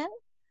nutrition.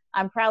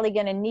 I'm probably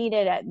going to need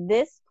it at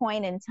this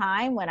point in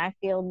time when I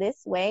feel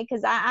this way.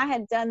 Because I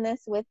had done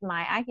this with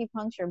my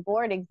acupuncture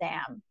board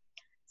exam.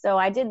 So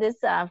I did this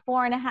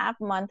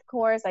 4.5-month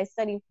course. I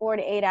studied 4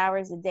 to 8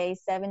 hours a day,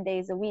 7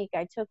 days a week.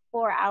 I took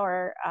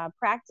 4-hour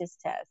practice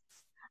tests.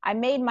 I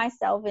made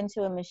myself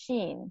into a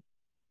machine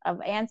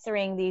of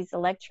answering these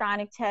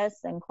electronic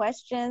tests and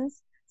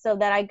questions, so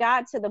that I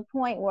got to the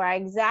point where I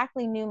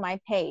exactly knew my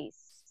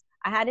pace.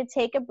 I had to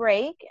take a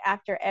break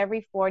after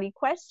every 40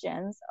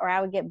 questions, or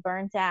I would get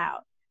burnt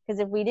out.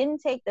 Because if we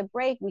didn't take the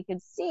break, we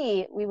could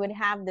see we would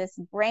have this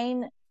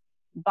brain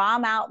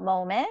bomb out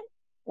moment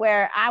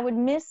where I would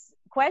miss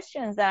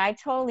questions that I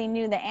totally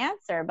knew the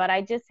answer, but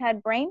I just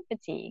had brain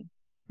fatigue.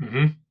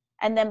 Mm-hmm.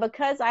 And then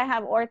because I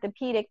have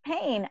orthopedic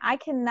pain, I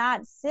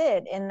cannot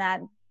sit in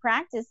that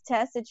practice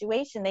test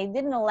situation. They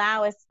didn't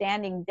allow a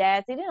standing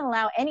desk. They didn't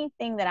allow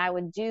anything that I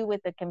would do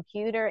with the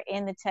computer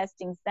in the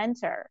testing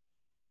center.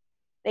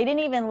 They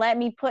didn't even let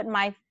me put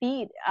my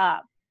feet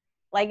up.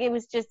 Like it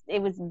was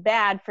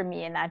bad for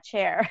me in that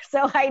chair.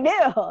 So I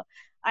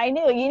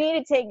knew you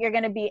need to you're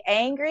going to be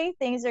angry.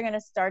 Things are going to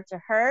start to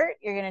hurt.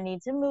 You're going to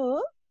need to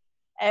move.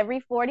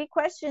 Every 40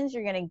 questions,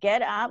 you're going to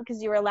get up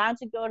because you were allowed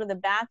to go to the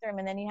bathroom,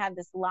 and then you had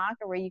this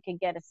locker where you could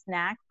get a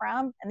snack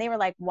from, and they were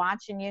like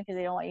watching you because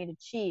they don't want you to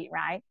cheat,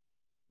 right?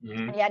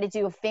 Mm-hmm. And you had to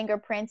do a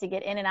fingerprint to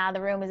get in and out of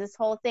the room. Is this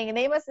whole thing, and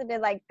they must have been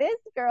like, this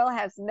girl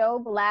has no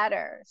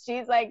bladder.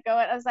 She's like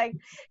going. I was like,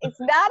 it's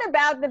not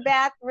about the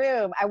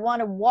bathroom. I want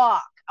to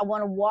walk. I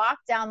want to walk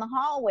down the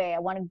hallway. I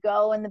want to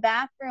go in the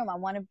bathroom. I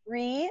want to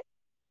breathe.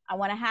 I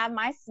want to have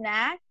my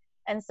snack.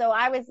 And so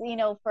I was,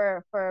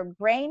 for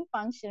brain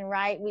function,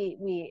 right,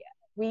 we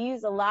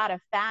use a lot of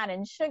fat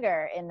and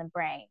sugar in the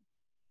brain.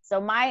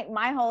 So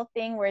my whole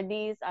thing were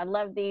I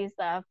love these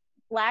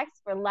Flax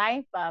for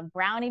Life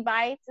brownie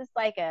bites. It's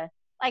like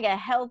a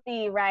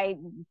healthy, right,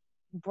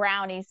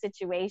 brownie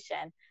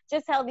situation.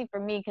 Just healthy for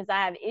me because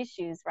I have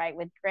issues, right,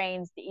 with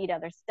grains to eat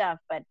other stuff.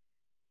 But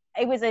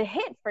it was a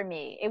hit for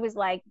me. It was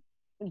like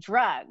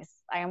drugs.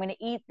 I'm going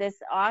to eat this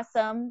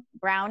awesome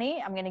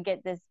brownie. I'm going to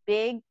get this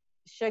big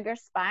sugar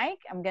spike.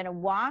 I'm going to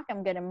walk.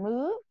 I'm going to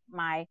move.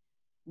 My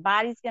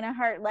body's going to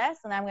hurt less.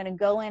 And I'm going to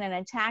go in and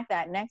attack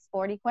that next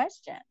 40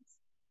 questions.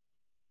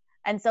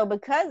 And so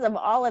because of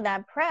all of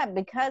that prep,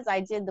 because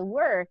I did the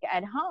work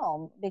at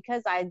home,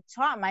 because I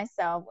taught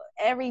myself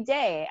every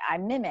day, I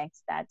mimicked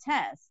that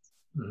test.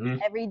 Mm-hmm.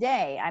 Every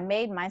day I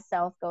made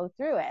myself go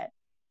through it.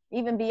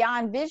 Even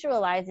beyond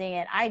visualizing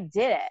it, I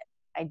did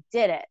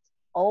it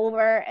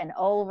over and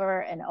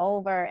over and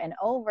over and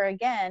over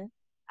again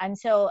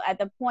until at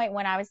the point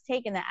when I was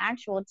taking the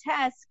actual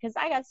test, because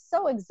I got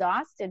so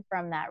exhausted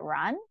from that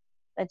run.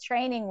 The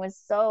training was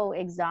so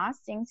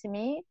exhausting to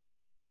me,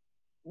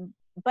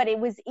 but it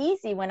was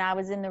easy when I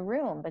was in the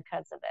room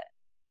because of it.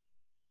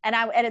 And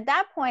at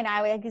that point,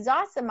 I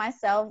exhausted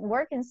myself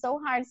working so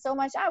hard, so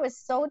much. I was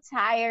so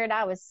tired.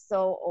 I was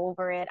so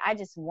over it. I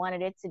just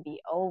wanted it to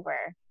be over.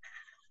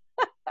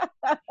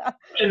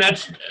 And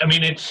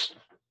it's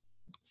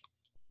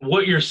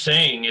what you're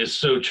saying is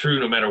so true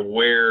no matter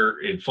where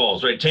it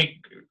falls, right?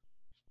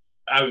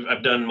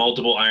 I've done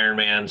multiple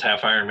Ironmans,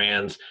 half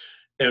Ironmans,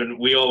 and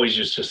we always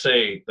used to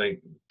say, like,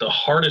 the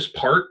hardest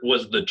part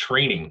was the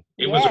training.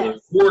 It was a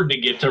reward to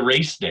get to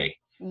race day.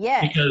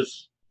 Yes.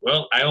 Because,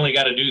 well, I only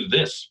got to do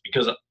this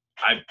because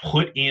I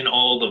put in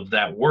all of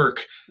that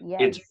work.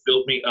 Yes. It's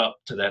built me up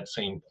to that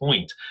same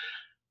point.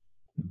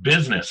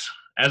 Business.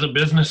 As a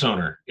business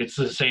owner, it's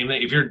the same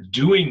thing. If you're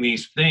doing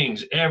these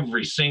things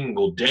every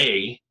single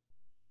day,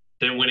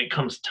 then when it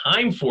comes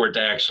time for it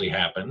to actually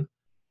happen,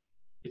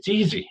 it's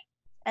easy.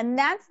 And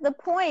that's the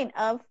point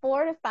of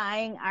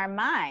fortifying our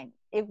mind.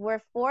 If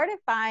we're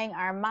fortifying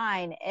our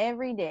mind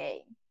every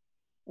day,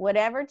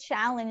 whatever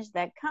challenge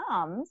that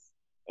comes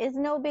is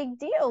no big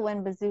deal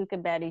when Bazooka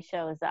Betty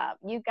shows up.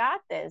 You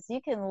got this.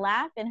 You can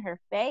laugh in her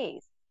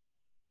face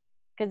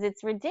because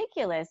it's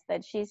ridiculous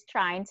that she's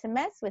trying to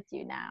mess with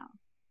you now.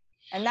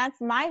 And that's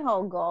my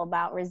whole goal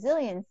about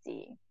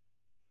resiliency.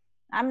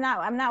 I'm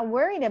not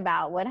worried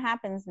about what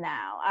happens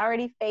now. I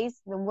already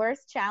faced the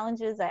worst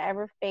challenges I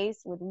ever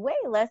faced with way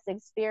less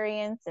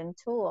experience and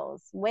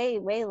tools, way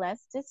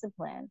less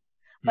discipline.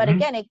 But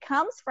again, it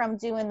comes from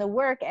doing the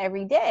work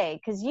every day,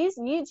 because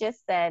you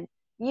just said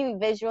you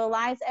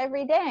visualize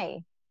every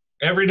day.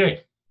 Every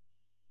day.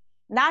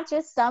 Not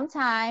just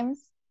sometimes,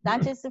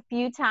 not just a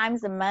few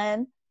times a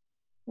month,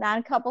 not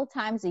a couple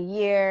times a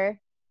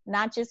year,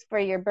 not just for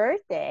your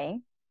birthday.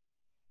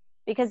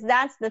 Because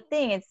that's the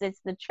thing, it's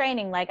the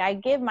training. Like, I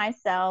give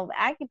myself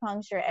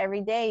acupuncture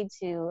every day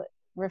to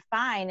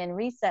refine and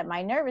reset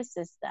my nervous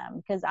system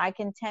because I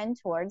can tend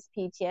towards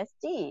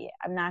PTSD.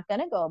 I'm not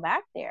going to go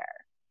back there.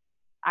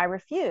 I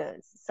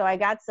refuse. So I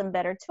got some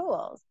better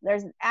tools.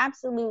 There's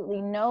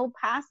absolutely no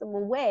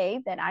possible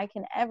way that I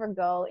can ever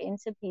go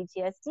into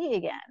PTSD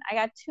again. I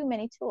got too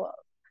many tools.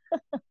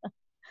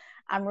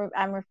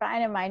 I'm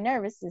refining my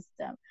nervous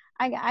system.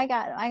 I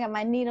got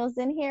my needles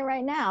in here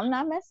right now. I'm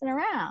not messing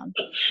around.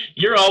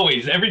 You're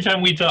always, every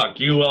time we talk,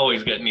 you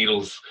always got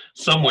needles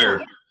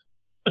somewhere.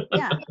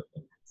 Yeah.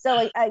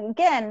 So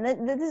again,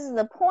 this is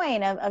the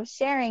point of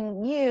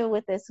sharing you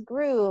with this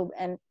group.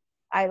 And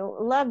I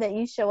love that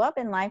you show up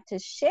in life to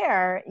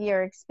share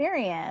your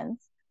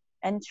experience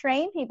and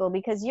train people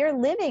because you're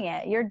living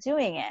it, you're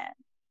doing it.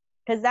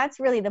 Because that's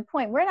really the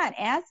point. We're not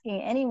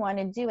asking anyone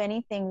to do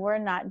anything we're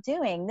not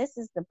doing. This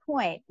is the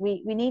point.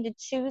 We need to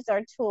choose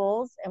our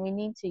tools and we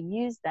need to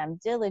use them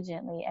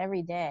diligently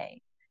every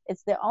day.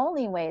 It's the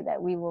only way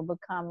that we will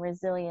become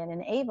resilient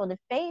and able to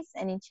face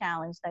any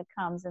challenge that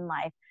comes in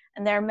life.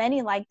 And there are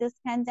many like this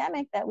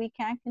pandemic that we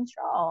can't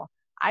control.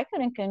 I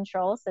couldn't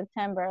control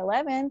September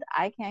 11th.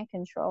 I can't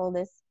control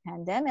this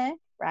pandemic,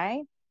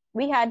 right?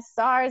 We had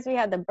SARS, we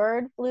had the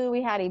bird flu,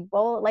 we had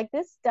Ebola. Like,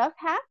 this stuff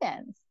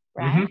happens,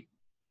 right?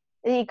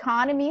 The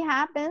economy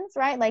happens,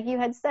 right? Like you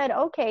had said,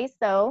 okay,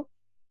 so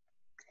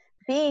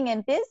being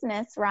in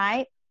business,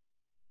 right?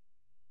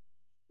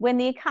 When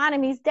the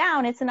economy's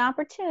down, it's an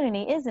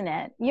opportunity, isn't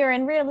it? You're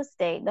in real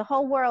estate. The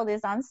whole world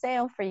is on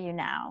sale for you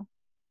now,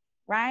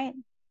 right?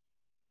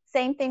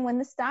 Same thing when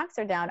the stocks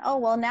are down. Oh,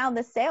 well, now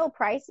the sale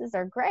prices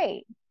are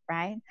great,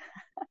 right?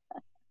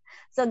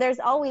 So there's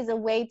always a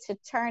way to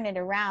turn it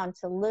around,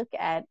 to look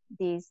at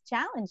these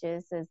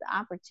challenges as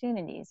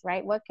opportunities,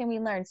 right? What can we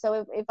learn?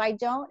 So if I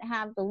don't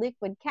have the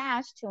liquid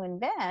cash to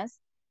invest,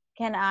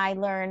 can I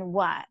learn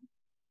what?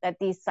 That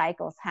these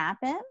cycles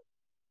happen,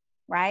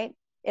 right?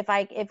 If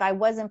I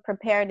wasn't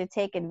prepared to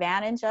take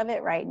advantage of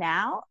it right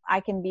now, I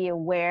can be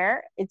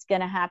aware it's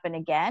going to happen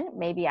again.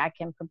 Maybe I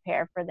can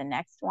prepare for the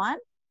next one.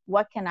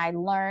 What can I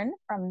learn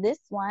from this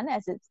one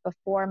as it's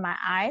before my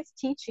eyes,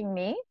 teaching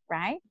me,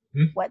 right?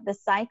 What the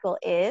cycle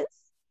is.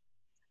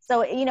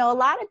 So, you know, a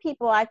lot of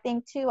people, I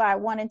think too, I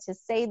wanted to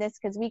say this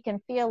because we can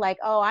feel like,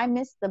 oh, I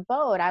missed the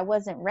boat. I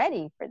wasn't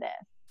ready for this.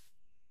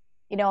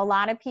 You know, a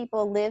lot of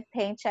people live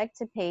paycheck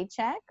to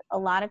paycheck. A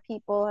lot of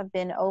people have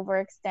been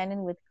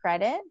overextended with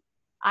credit.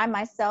 I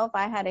myself,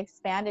 I had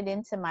expanded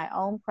into my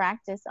own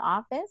practice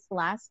office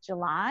last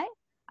July.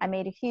 I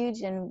made a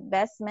huge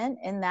investment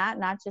in that,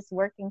 not just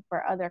working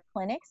for other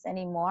clinics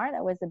anymore.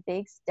 That was a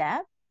big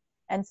step.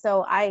 And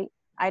so I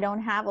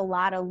don't have a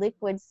lot of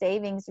liquid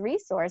savings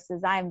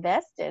resources. I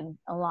invested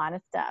a lot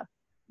of stuff.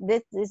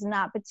 This is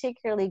not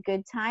particularly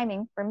good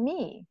timing for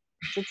me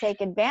to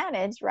take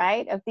advantage,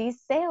 right, of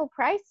these sale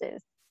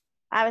prices.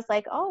 I was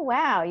like, oh,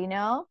 wow, you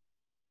know,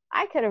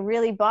 I could have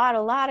really bought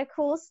a lot of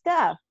cool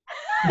stuff.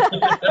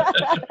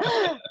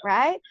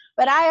 Right?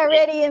 But I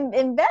already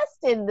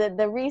invested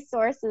the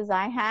resources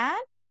I had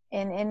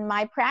in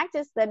my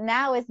practice that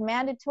now is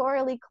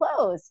mandatorily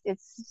closed.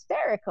 It's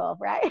hysterical,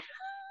 right?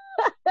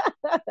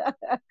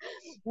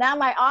 Now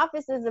my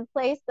office is a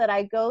place that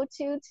I go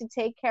to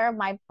take care of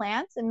my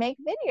plants and make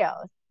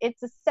videos.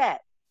 It's a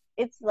set.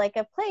 It's like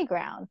a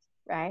playground,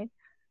 right?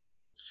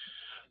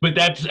 But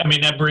that's, I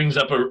mean, that brings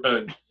up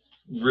a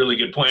really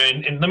good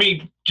point. And let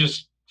me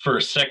just for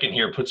a second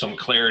here put some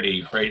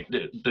clarity, right?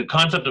 The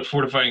concept of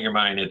fortifying your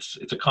mind, it's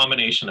a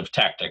combination of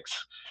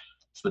tactics.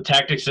 It's the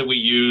tactics that we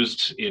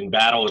used in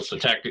battle. It's the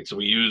tactics that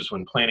we use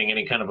when planning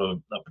any kind of a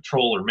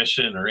patrol or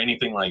mission or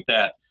anything like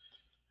that.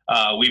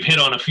 We've hit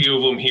on a few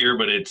of them here,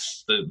 but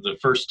it's the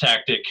first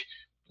tactic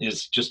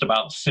is just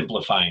about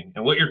simplifying.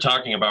 And what you're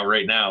talking about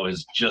right now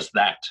is just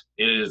that.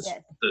 It is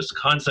this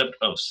concept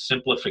of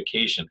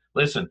simplification.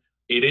 Listen,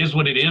 it is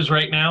what it is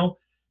right now.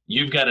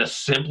 You've got to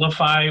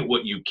simplify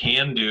what you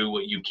can do,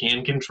 what you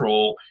can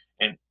control,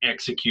 and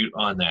execute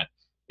on that.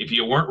 If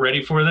you weren't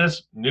ready for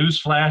this,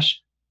 newsflash,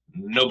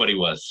 nobody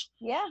was.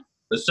 Yeah.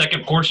 The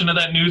second portion of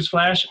that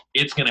newsflash,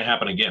 it's going to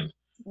happen again.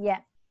 Yeah.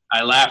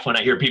 I laugh when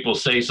I hear people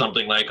say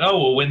something like, oh,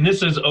 well, when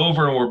this is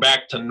over and we're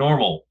back to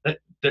normal.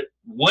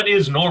 What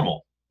is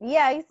normal?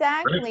 Yeah,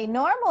 exactly. Right?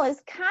 Normal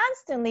is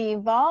constantly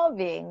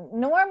evolving.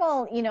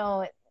 Normal, you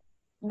know,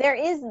 there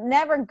is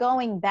never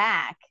going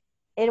back.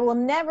 It will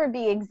never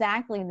be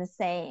exactly the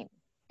same,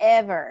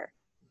 ever.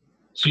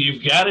 So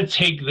you've got to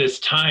take this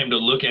time to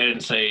look at it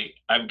and say,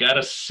 I've got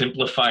to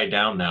simplify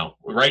down now.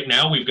 Right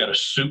now, we've got to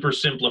super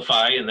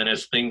simplify. And then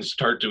as things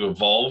start to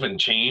evolve and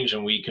change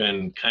and we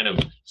can kind of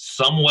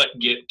somewhat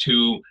get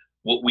to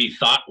what we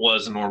thought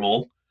was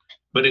normal,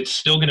 but it's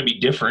still going to be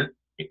different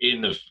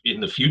in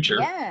the future.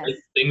 Yes. Right?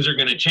 Things are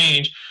going to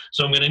change.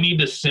 So I'm going to need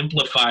to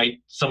simplify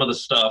some of the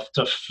stuff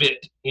to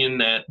fit in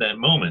that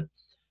moment.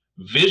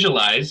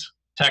 Visualize.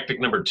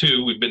 Tactic number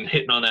 2, we've been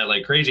hitting on that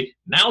like crazy.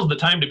 Now's the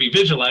time to be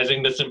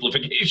visualizing the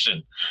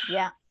simplification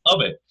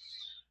of it.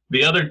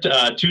 The other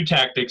 2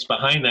 tactics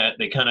behind that,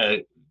 they kind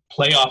of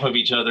play off of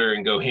each other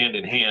and go hand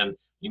in hand: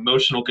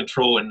 emotional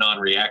control and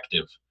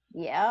non-reactive.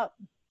 Yep.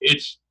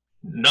 It's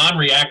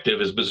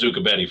non-reactive is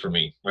Bazooka Betty for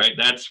me, right?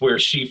 That's where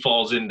she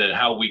falls into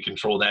how we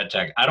control that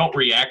tactic. I don't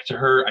react to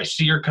her. I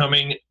see her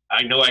coming.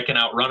 I know I can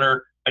outrun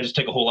her. I just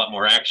take a whole lot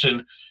more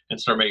action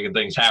and start making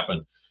things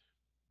happen.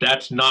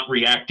 That's not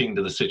reacting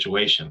to the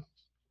situation.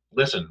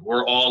 Listen,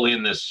 we're all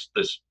in this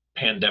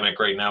pandemic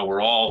right now.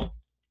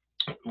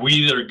 We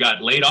either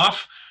got laid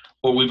off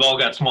or we've all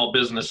got small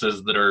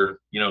businesses that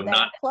are, you know,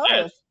 not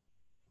closed.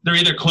 They're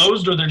either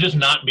closed or they're just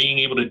not being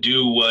able to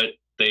do what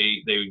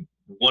they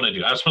want to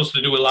do. I was supposed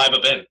to do a live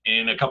event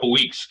in a couple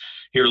weeks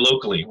here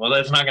locally. Well,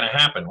 that's not going to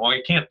happen. Well,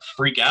 I can't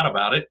freak out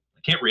about it.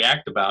 I can't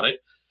react about it.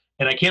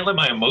 And I can't let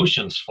my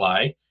emotions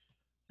fly.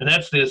 And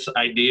that's this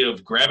idea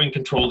of grabbing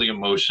control of the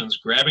emotions,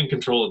 grabbing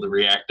control of the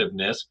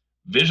reactiveness,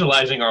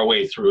 visualizing our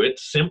way through it,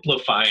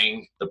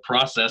 simplifying the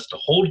process to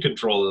hold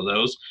control of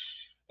those.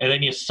 And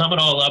then you sum it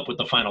all up with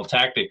the final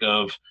tactic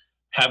of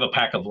have a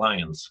pack of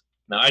lions.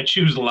 Now, I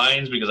choose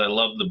lions because I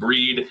love the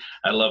breed.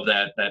 I love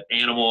that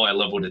animal. I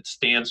love what it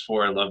stands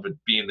for. I love it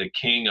being the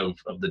king of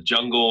the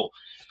jungle.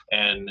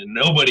 And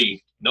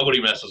nobody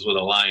messes with a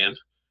lion.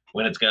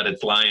 when it's got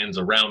its lions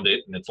around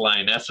it and its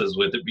lionesses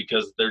with it,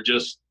 because they're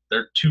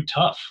too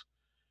tough.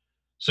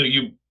 So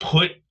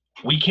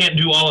we can't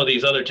do all of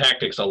these other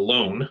tactics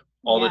alone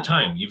all the Yeah.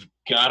 time. You've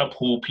got to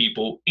pull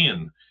people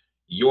in.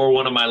 You're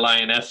one of my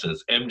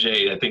lionesses.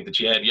 MJ, I think that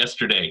you had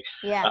yesterday,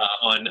 Yeah.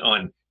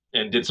 on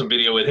and did some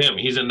video with him.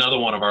 He's another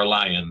one of our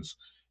lions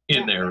in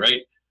Yeah. there,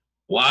 right?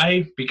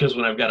 Why? Because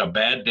when I've got a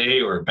bad day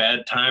or a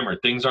bad time or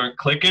things aren't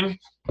clicking,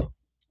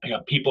 I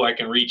got people I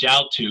can reach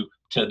out to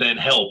then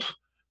help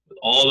with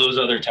all those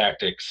other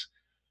tactics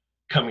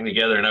coming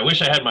together. And I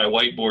wish I had my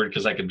whiteboard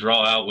because I could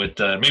draw out with,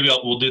 maybe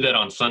we'll do that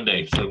on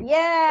Sunday. So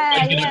Yeah.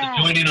 everybody can have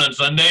to join in on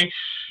Sunday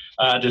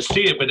to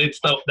see it. But it's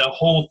the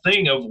whole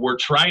thing of we're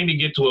trying to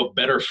get to a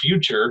better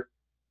future,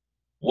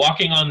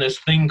 walking on this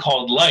thing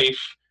called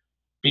life,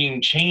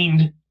 being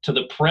chained to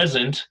the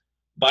present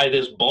by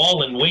this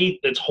ball and weight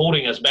that's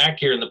holding us back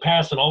here in the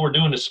past. And all we're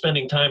doing is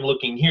spending time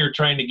looking here,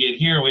 trying to get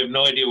here. And we have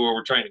no idea where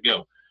we're trying to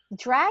go.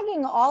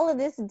 Dragging all of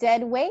this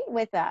dead weight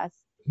with us,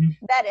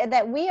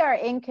 that we are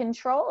in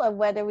control of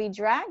whether we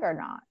drag or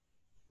not,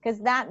 because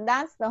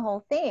that's the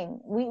whole thing.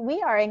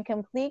 We are in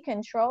complete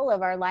control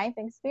of our life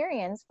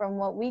experience from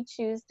what we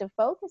choose to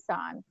focus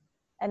on.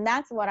 And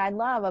that's what I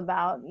love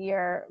about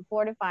your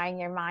Fortifying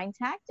Your Mind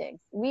tactics.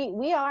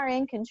 We are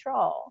in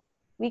control.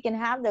 We can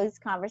have those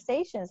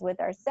conversations with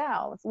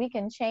ourselves. We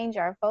can change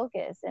our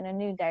focus in a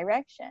new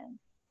direction.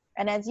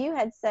 And as you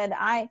had said,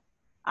 I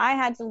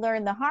had to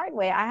learn the hard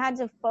way. I had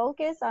to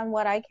focus on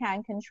what I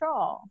can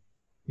control.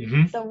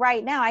 Mm-hmm. So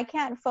right now, I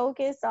can't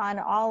focus on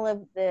all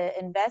of the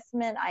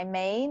investment I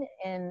made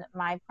in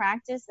my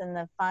practice and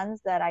the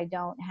funds that I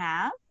don't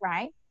have,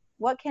 right?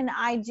 What can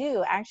I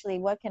do? Actually,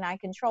 what can I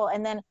control?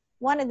 And then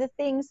one of the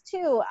things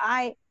too,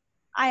 I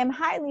am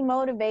highly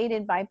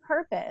motivated by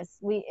purpose.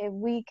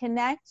 We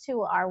connect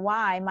to our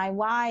why. My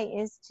why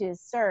is to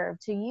serve,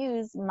 to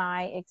use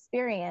my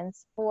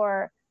experience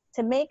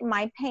to make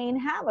my pain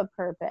have a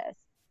purpose,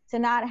 to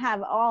not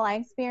have all I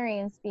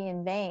experience be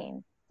in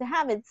vain, to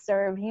have it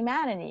serve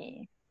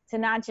humanity, to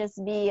not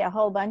just be a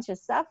whole bunch of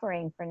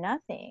suffering for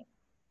nothing.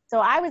 So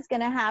I was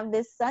going to have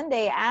this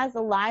Sunday as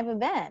a live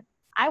event.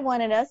 I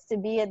wanted us to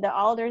be at the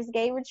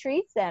Aldersgate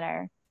Retreat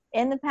Center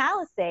in the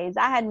Palisades.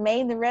 I had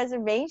made the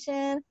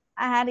reservation.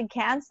 I had to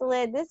cancel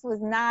it. This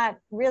was not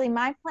really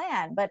my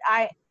plan, but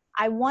I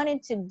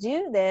wanted to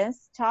do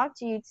this, talk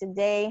to you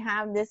today,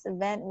 have this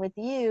event with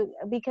you,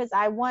 because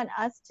I want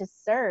us to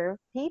serve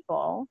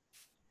people.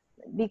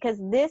 Because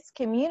this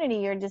community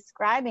you're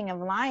describing of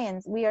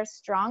lions, we are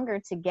stronger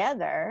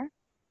together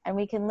and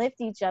we can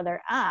lift each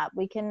other up.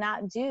 We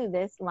cannot do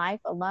this life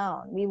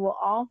alone. We will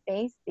all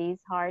face these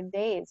hard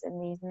days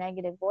and these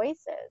negative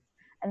voices.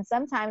 And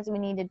sometimes we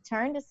need to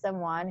turn to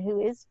someone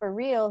who is for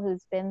real,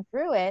 who's been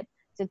through it,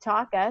 to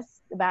talk us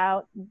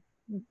to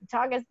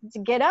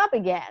get up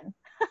again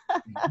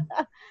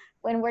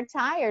when we're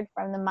tired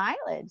from the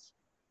mileage.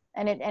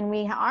 And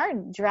we are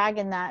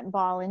dragging that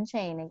ball and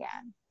chain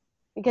again.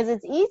 Because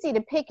it's easy to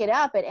pick it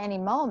up at any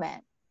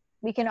moment.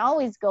 We can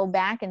always go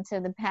back into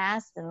the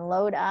past and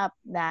load up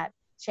that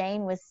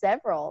chain with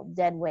several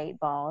dead weight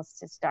balls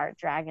to start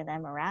dragging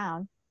them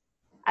around.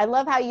 I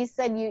love how you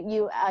said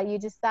you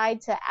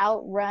decide to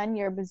outrun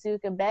your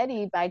Bazooka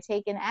Betty by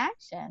taking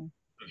action.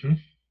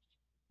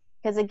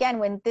 Because again,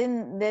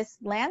 within this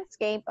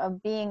landscape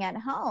of being at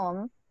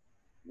home,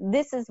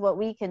 this is what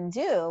we can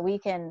do. We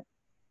can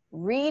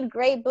read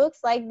great books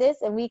like this,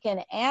 and we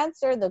can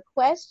answer the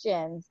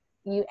questions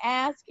you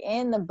ask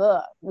in the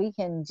book. We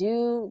can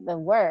do the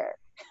work.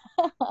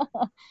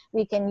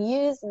 We can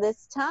use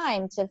this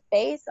time to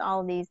face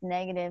all these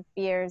negative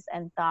fears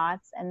and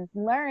thoughts and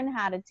learn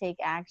how to take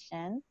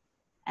action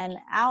and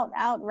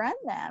outrun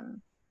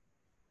them,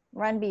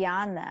 run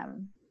beyond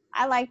them.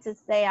 I like to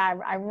say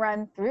I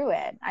run through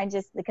it.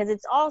 Because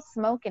it's all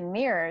smoke and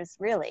mirrors,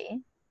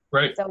 really.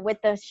 Right. So with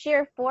the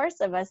sheer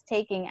force of us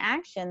taking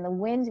action, the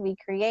wind we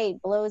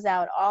create blows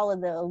out all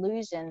of the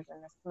illusions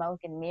and the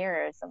smoke and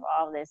mirrors of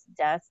all this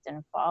dust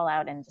and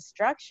fallout and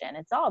destruction.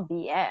 It's all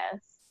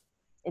BS.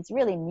 It's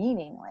really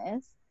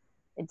meaningless.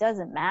 It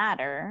doesn't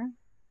matter.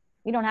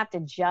 We don't have to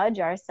judge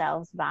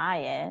ourselves by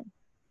it,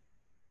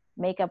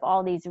 make up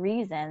all these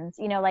reasons.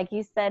 Like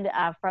you said,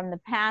 from the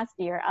past,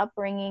 your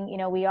upbringing,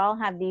 we all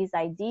have these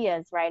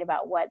ideas, right,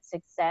 about what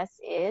success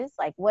is.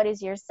 Like, what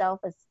is your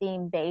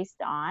self-esteem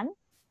based on?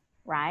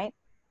 Right?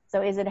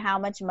 So is it how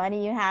much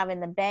money you have in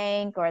the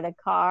bank, or the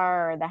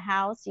car, or the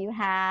house you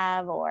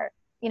have, or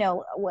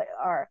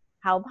or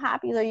how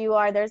popular you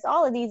are? There's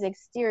all of these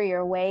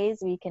exterior ways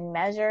we can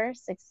measure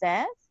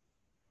success.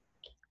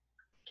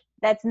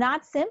 That's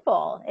not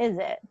simple, is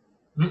it?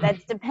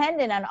 That's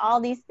dependent on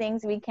all these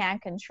things we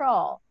can't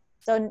control.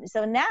 So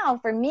now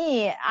for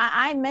me,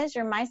 I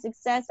measure my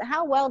success.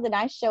 How well did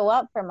I show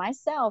up for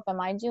myself? Am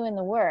I doing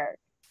the work?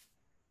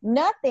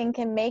 Nothing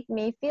can make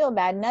me feel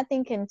bad.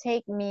 Nothing can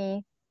take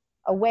me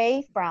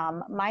away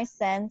from my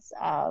sense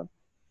of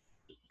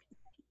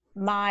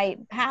my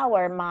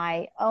power,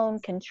 my own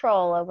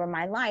control over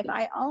my life.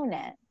 I own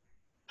it.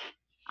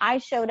 I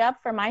showed up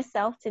for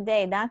myself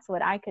today. That's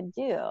what I could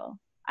do.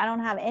 I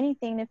don't have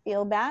anything to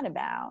feel bad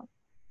about.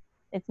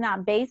 It's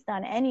not based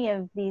on any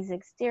of these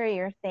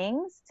exterior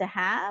things to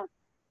have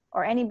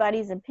or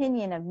anybody's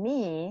opinion of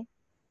me.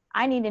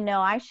 I need to know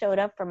I showed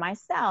up for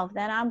myself,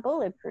 then I'm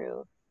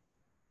bulletproof,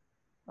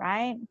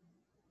 right?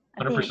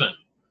 I think 100%.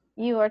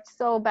 you are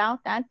so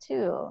about that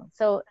too.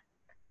 So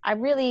I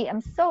really am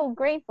so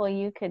grateful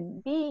you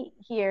could be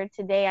here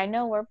today. I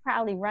know we're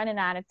probably running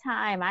out of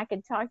time. I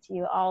could talk to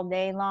you all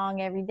day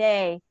long, every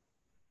day.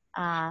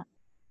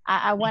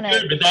 I want to,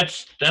 Good,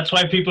 but that's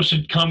why people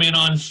should come in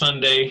on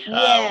Sunday. We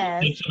yes,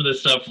 think some of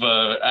this stuff.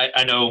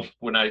 I know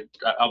when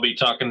I'll be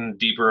talking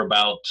deeper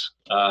about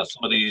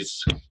some of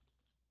these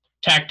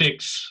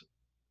tactics,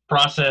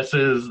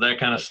 processes, that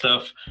kind of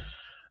stuff.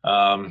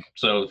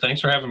 So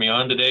thanks for having me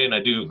on today, and I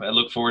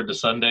look forward to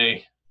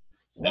Sunday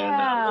and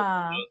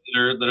yeah.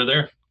 that are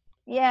there.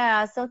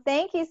 Yeah, so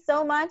thank you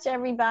so much,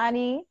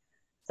 everybody.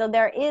 So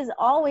there is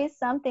always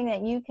something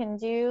that you can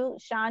do.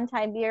 Shawn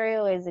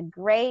Tiberio is a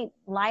great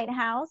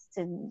lighthouse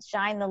to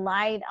shine the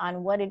light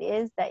on what it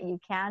is that you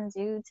can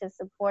do to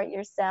support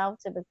yourself,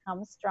 to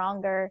become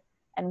stronger,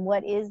 and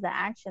what is the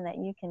action that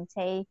you can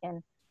take.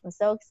 And I'm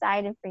so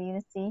excited for you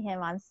to see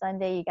him on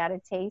Sunday. You got a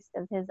taste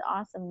of his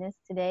awesomeness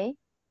today,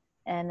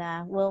 and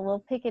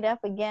we'll pick it up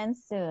again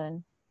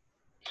soon.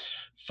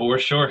 For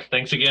sure.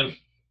 Thanks again.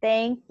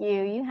 Thank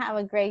you. You have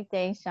a great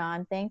day,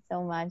 Shawn. Thanks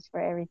so much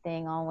for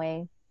everything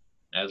always.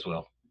 As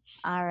well.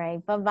 All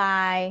right.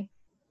 Bye-bye.